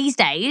showing that these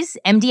days,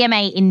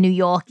 MDMA in New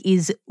York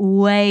is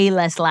way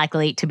less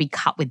likely to be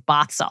cut with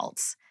bath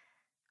salts.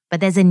 But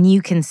there's a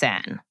new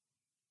concern: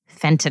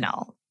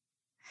 fentanyl.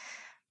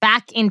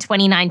 Back in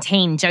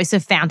 2019,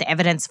 Joseph found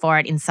evidence for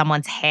it in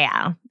someone's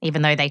hair,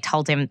 even though they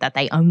told him that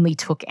they only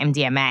took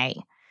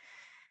MDMA.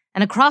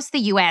 And across the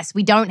US,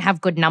 we don't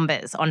have good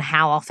numbers on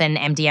how often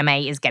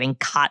MDMA is getting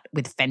cut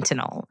with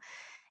fentanyl.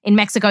 In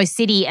Mexico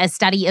City, a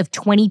study of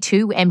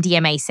 22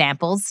 MDMA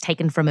samples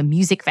taken from a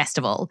music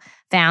festival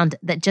found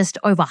that just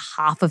over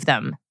half of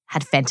them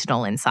had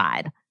fentanyl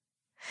inside.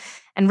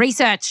 And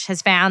research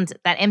has found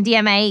that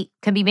MDMA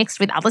can be mixed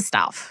with other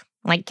stuff,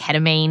 like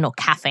ketamine or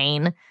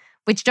caffeine,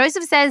 which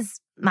Joseph says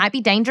might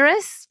be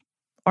dangerous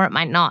or it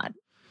might not.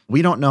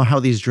 We don't know how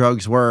these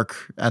drugs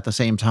work at the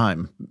same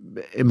time.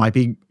 It might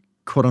be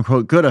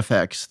quote-unquote good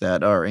effects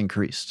that are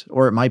increased,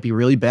 or it might be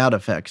really bad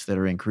effects that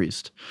are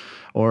increased.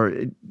 Or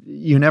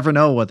you never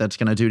know what that's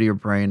going to do to your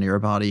brain or your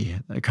body,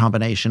 a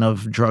combination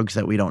of drugs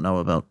that we don't know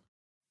about.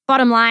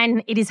 Bottom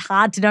line, it is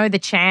hard to know the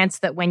chance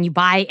that when you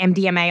buy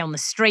MDMA on the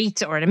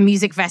street or at a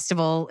music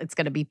festival, it's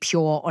going to be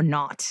pure or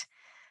not.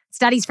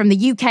 Studies from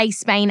the UK,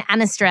 Spain,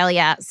 and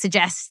Australia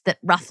suggest that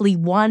roughly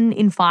 1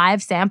 in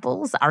 5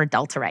 samples are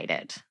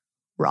adulterated.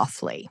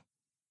 Roughly.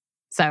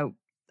 So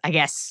I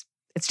guess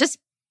it's just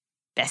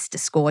best to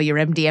score your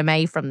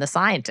MDMA from the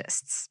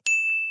scientists.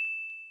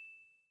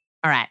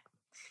 All right.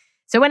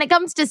 So when it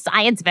comes to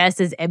science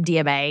versus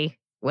MDMA,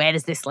 Where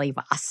does this leave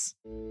us?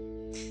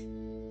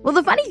 Well,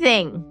 the funny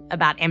thing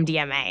about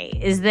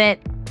MDMA is that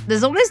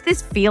there's almost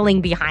this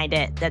feeling behind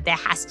it that there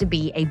has to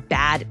be a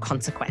bad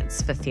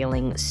consequence for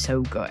feeling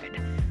so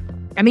good.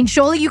 I mean,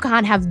 surely you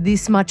can't have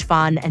this much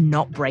fun and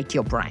not break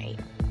your brain.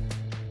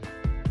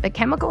 But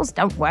chemicals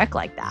don't work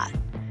like that.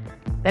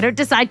 They don't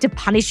decide to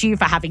punish you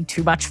for having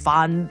too much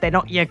fun. They're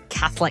not your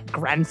Catholic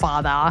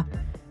grandfather.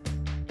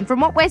 And from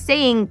what we're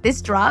seeing, this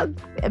drug,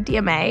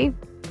 MDMA,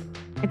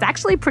 it's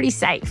actually pretty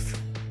safe.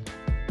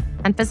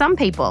 And for some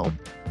people,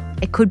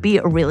 it could be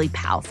a really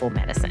powerful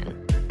medicine.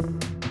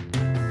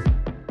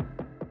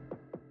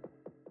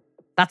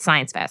 That's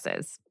Science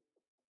Versus.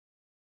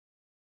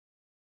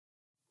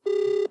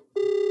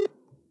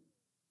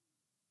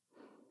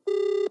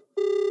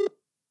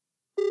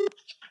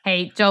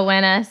 Hey, Joel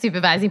Werner,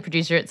 supervising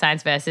producer at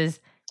Science Versus.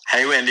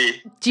 Hey,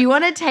 Wendy. Do you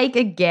want to take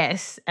a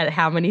guess at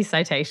how many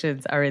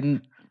citations are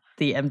in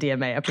the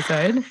MDMA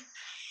episode?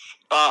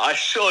 I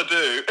sure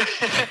do.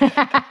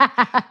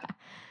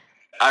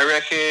 I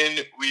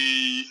reckon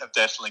we have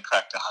definitely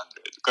cracked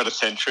 100. Got a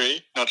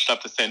century, notched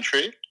up the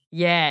century.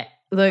 Yeah,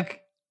 look,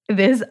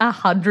 there's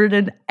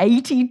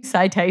 180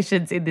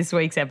 citations in this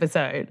week's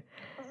episode.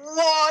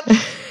 What?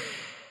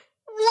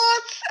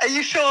 What? Are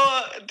you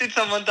sure? Did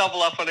someone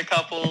double up on a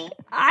couple?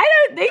 I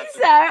don't think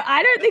so.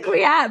 I don't think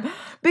we have.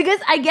 Because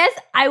I guess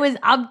I was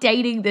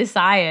updating the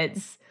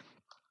science.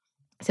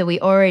 So we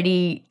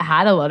already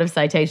had a lot of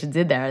citations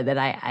in there that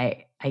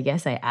I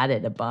guess I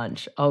added a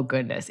bunch. Oh,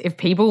 goodness. If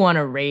people want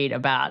to read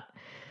about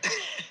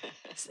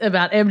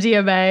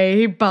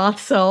MDMA,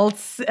 bath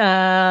salts, the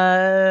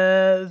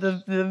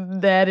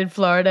man in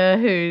Florida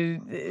who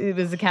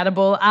was a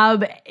cannibal.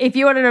 If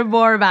you want to know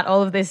more about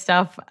all of this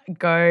stuff,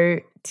 go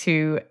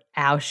to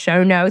our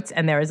show notes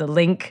and there is a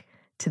link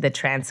to the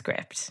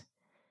transcript.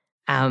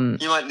 You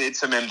might need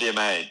some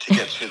MDMA to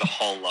get through the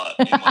whole lot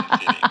in one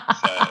sitting.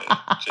 So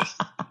just,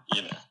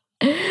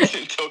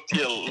 talk to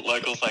your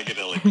local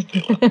psychedelic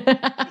dealer.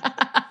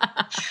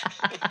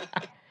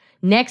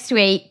 Next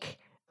week,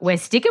 we're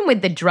sticking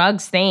with the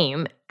drugs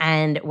theme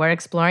and we're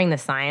exploring the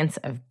science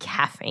of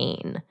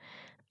caffeine,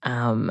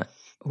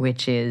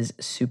 which is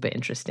super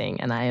interesting.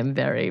 And I am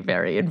very,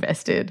 very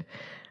invested.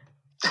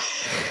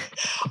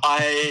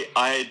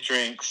 I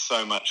drink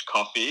so much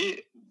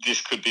coffee.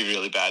 This could be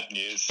really bad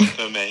news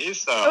for me.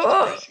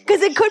 So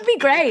because it could be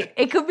great.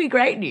 It could be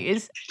great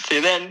news. See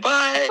you then.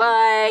 Bye.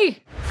 Bye.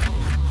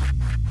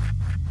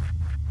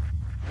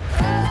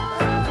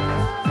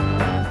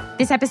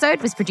 This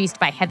episode was produced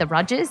by Heather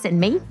Rogers and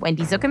me,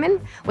 Wendy Zuckerman,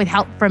 with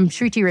help from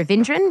Shruti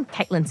Ravindran,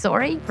 Caitlin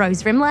Sori,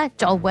 Rose Rimler,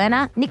 Joel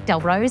Werner, Nick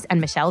Delrose,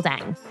 and Michelle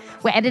Dang.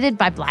 We're edited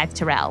by Blythe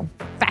Terrell.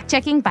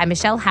 Fact-checking by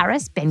Michelle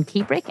Harris, Ben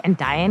Kiebrick, and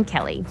Diane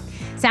Kelly.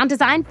 Sound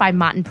design by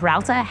Martin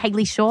Peralta,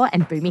 Hayley Shaw,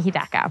 and Bhumi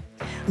Hidaka.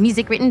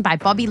 Music written by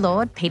Bobby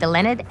Lord, Peter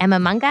Leonard, Emma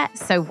Munga,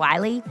 So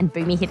Wiley, and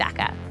Bhumi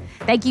Hidaka.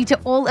 Thank you to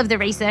all of the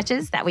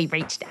researchers that we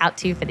reached out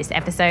to for this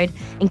episode,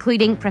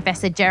 including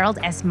Professor Gerald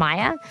S.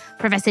 Meyer,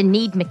 Professor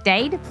Need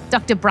McDade,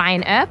 Dr.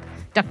 Brian Earp,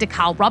 Dr.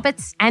 Carl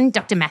Roberts, and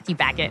Dr. Matthew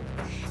Baggett.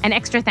 An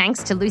extra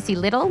thanks to Lucy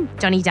Little,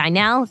 Johnny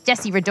Dynell,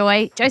 Jesse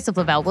Radoy, Joseph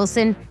Lavelle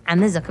Wilson,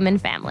 and the Zuckerman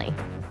family.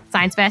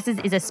 Science Versus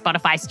is a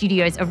Spotify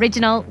Studios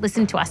original.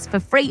 Listen to us for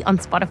free on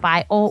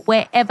Spotify or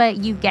wherever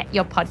you get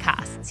your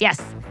podcasts. Yes,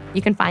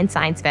 you can find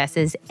Science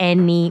Versus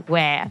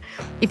anywhere.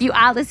 If you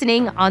are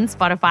listening on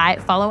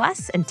Spotify, follow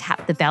us and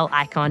tap the bell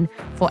icon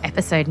for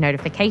episode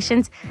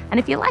notifications. And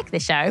if you like the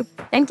show,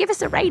 then give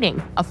us a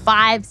rating, a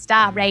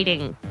 5-star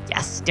rating.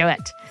 Just do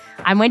it.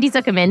 I'm Wendy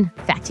Zuckerman.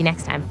 Back to you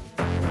next time.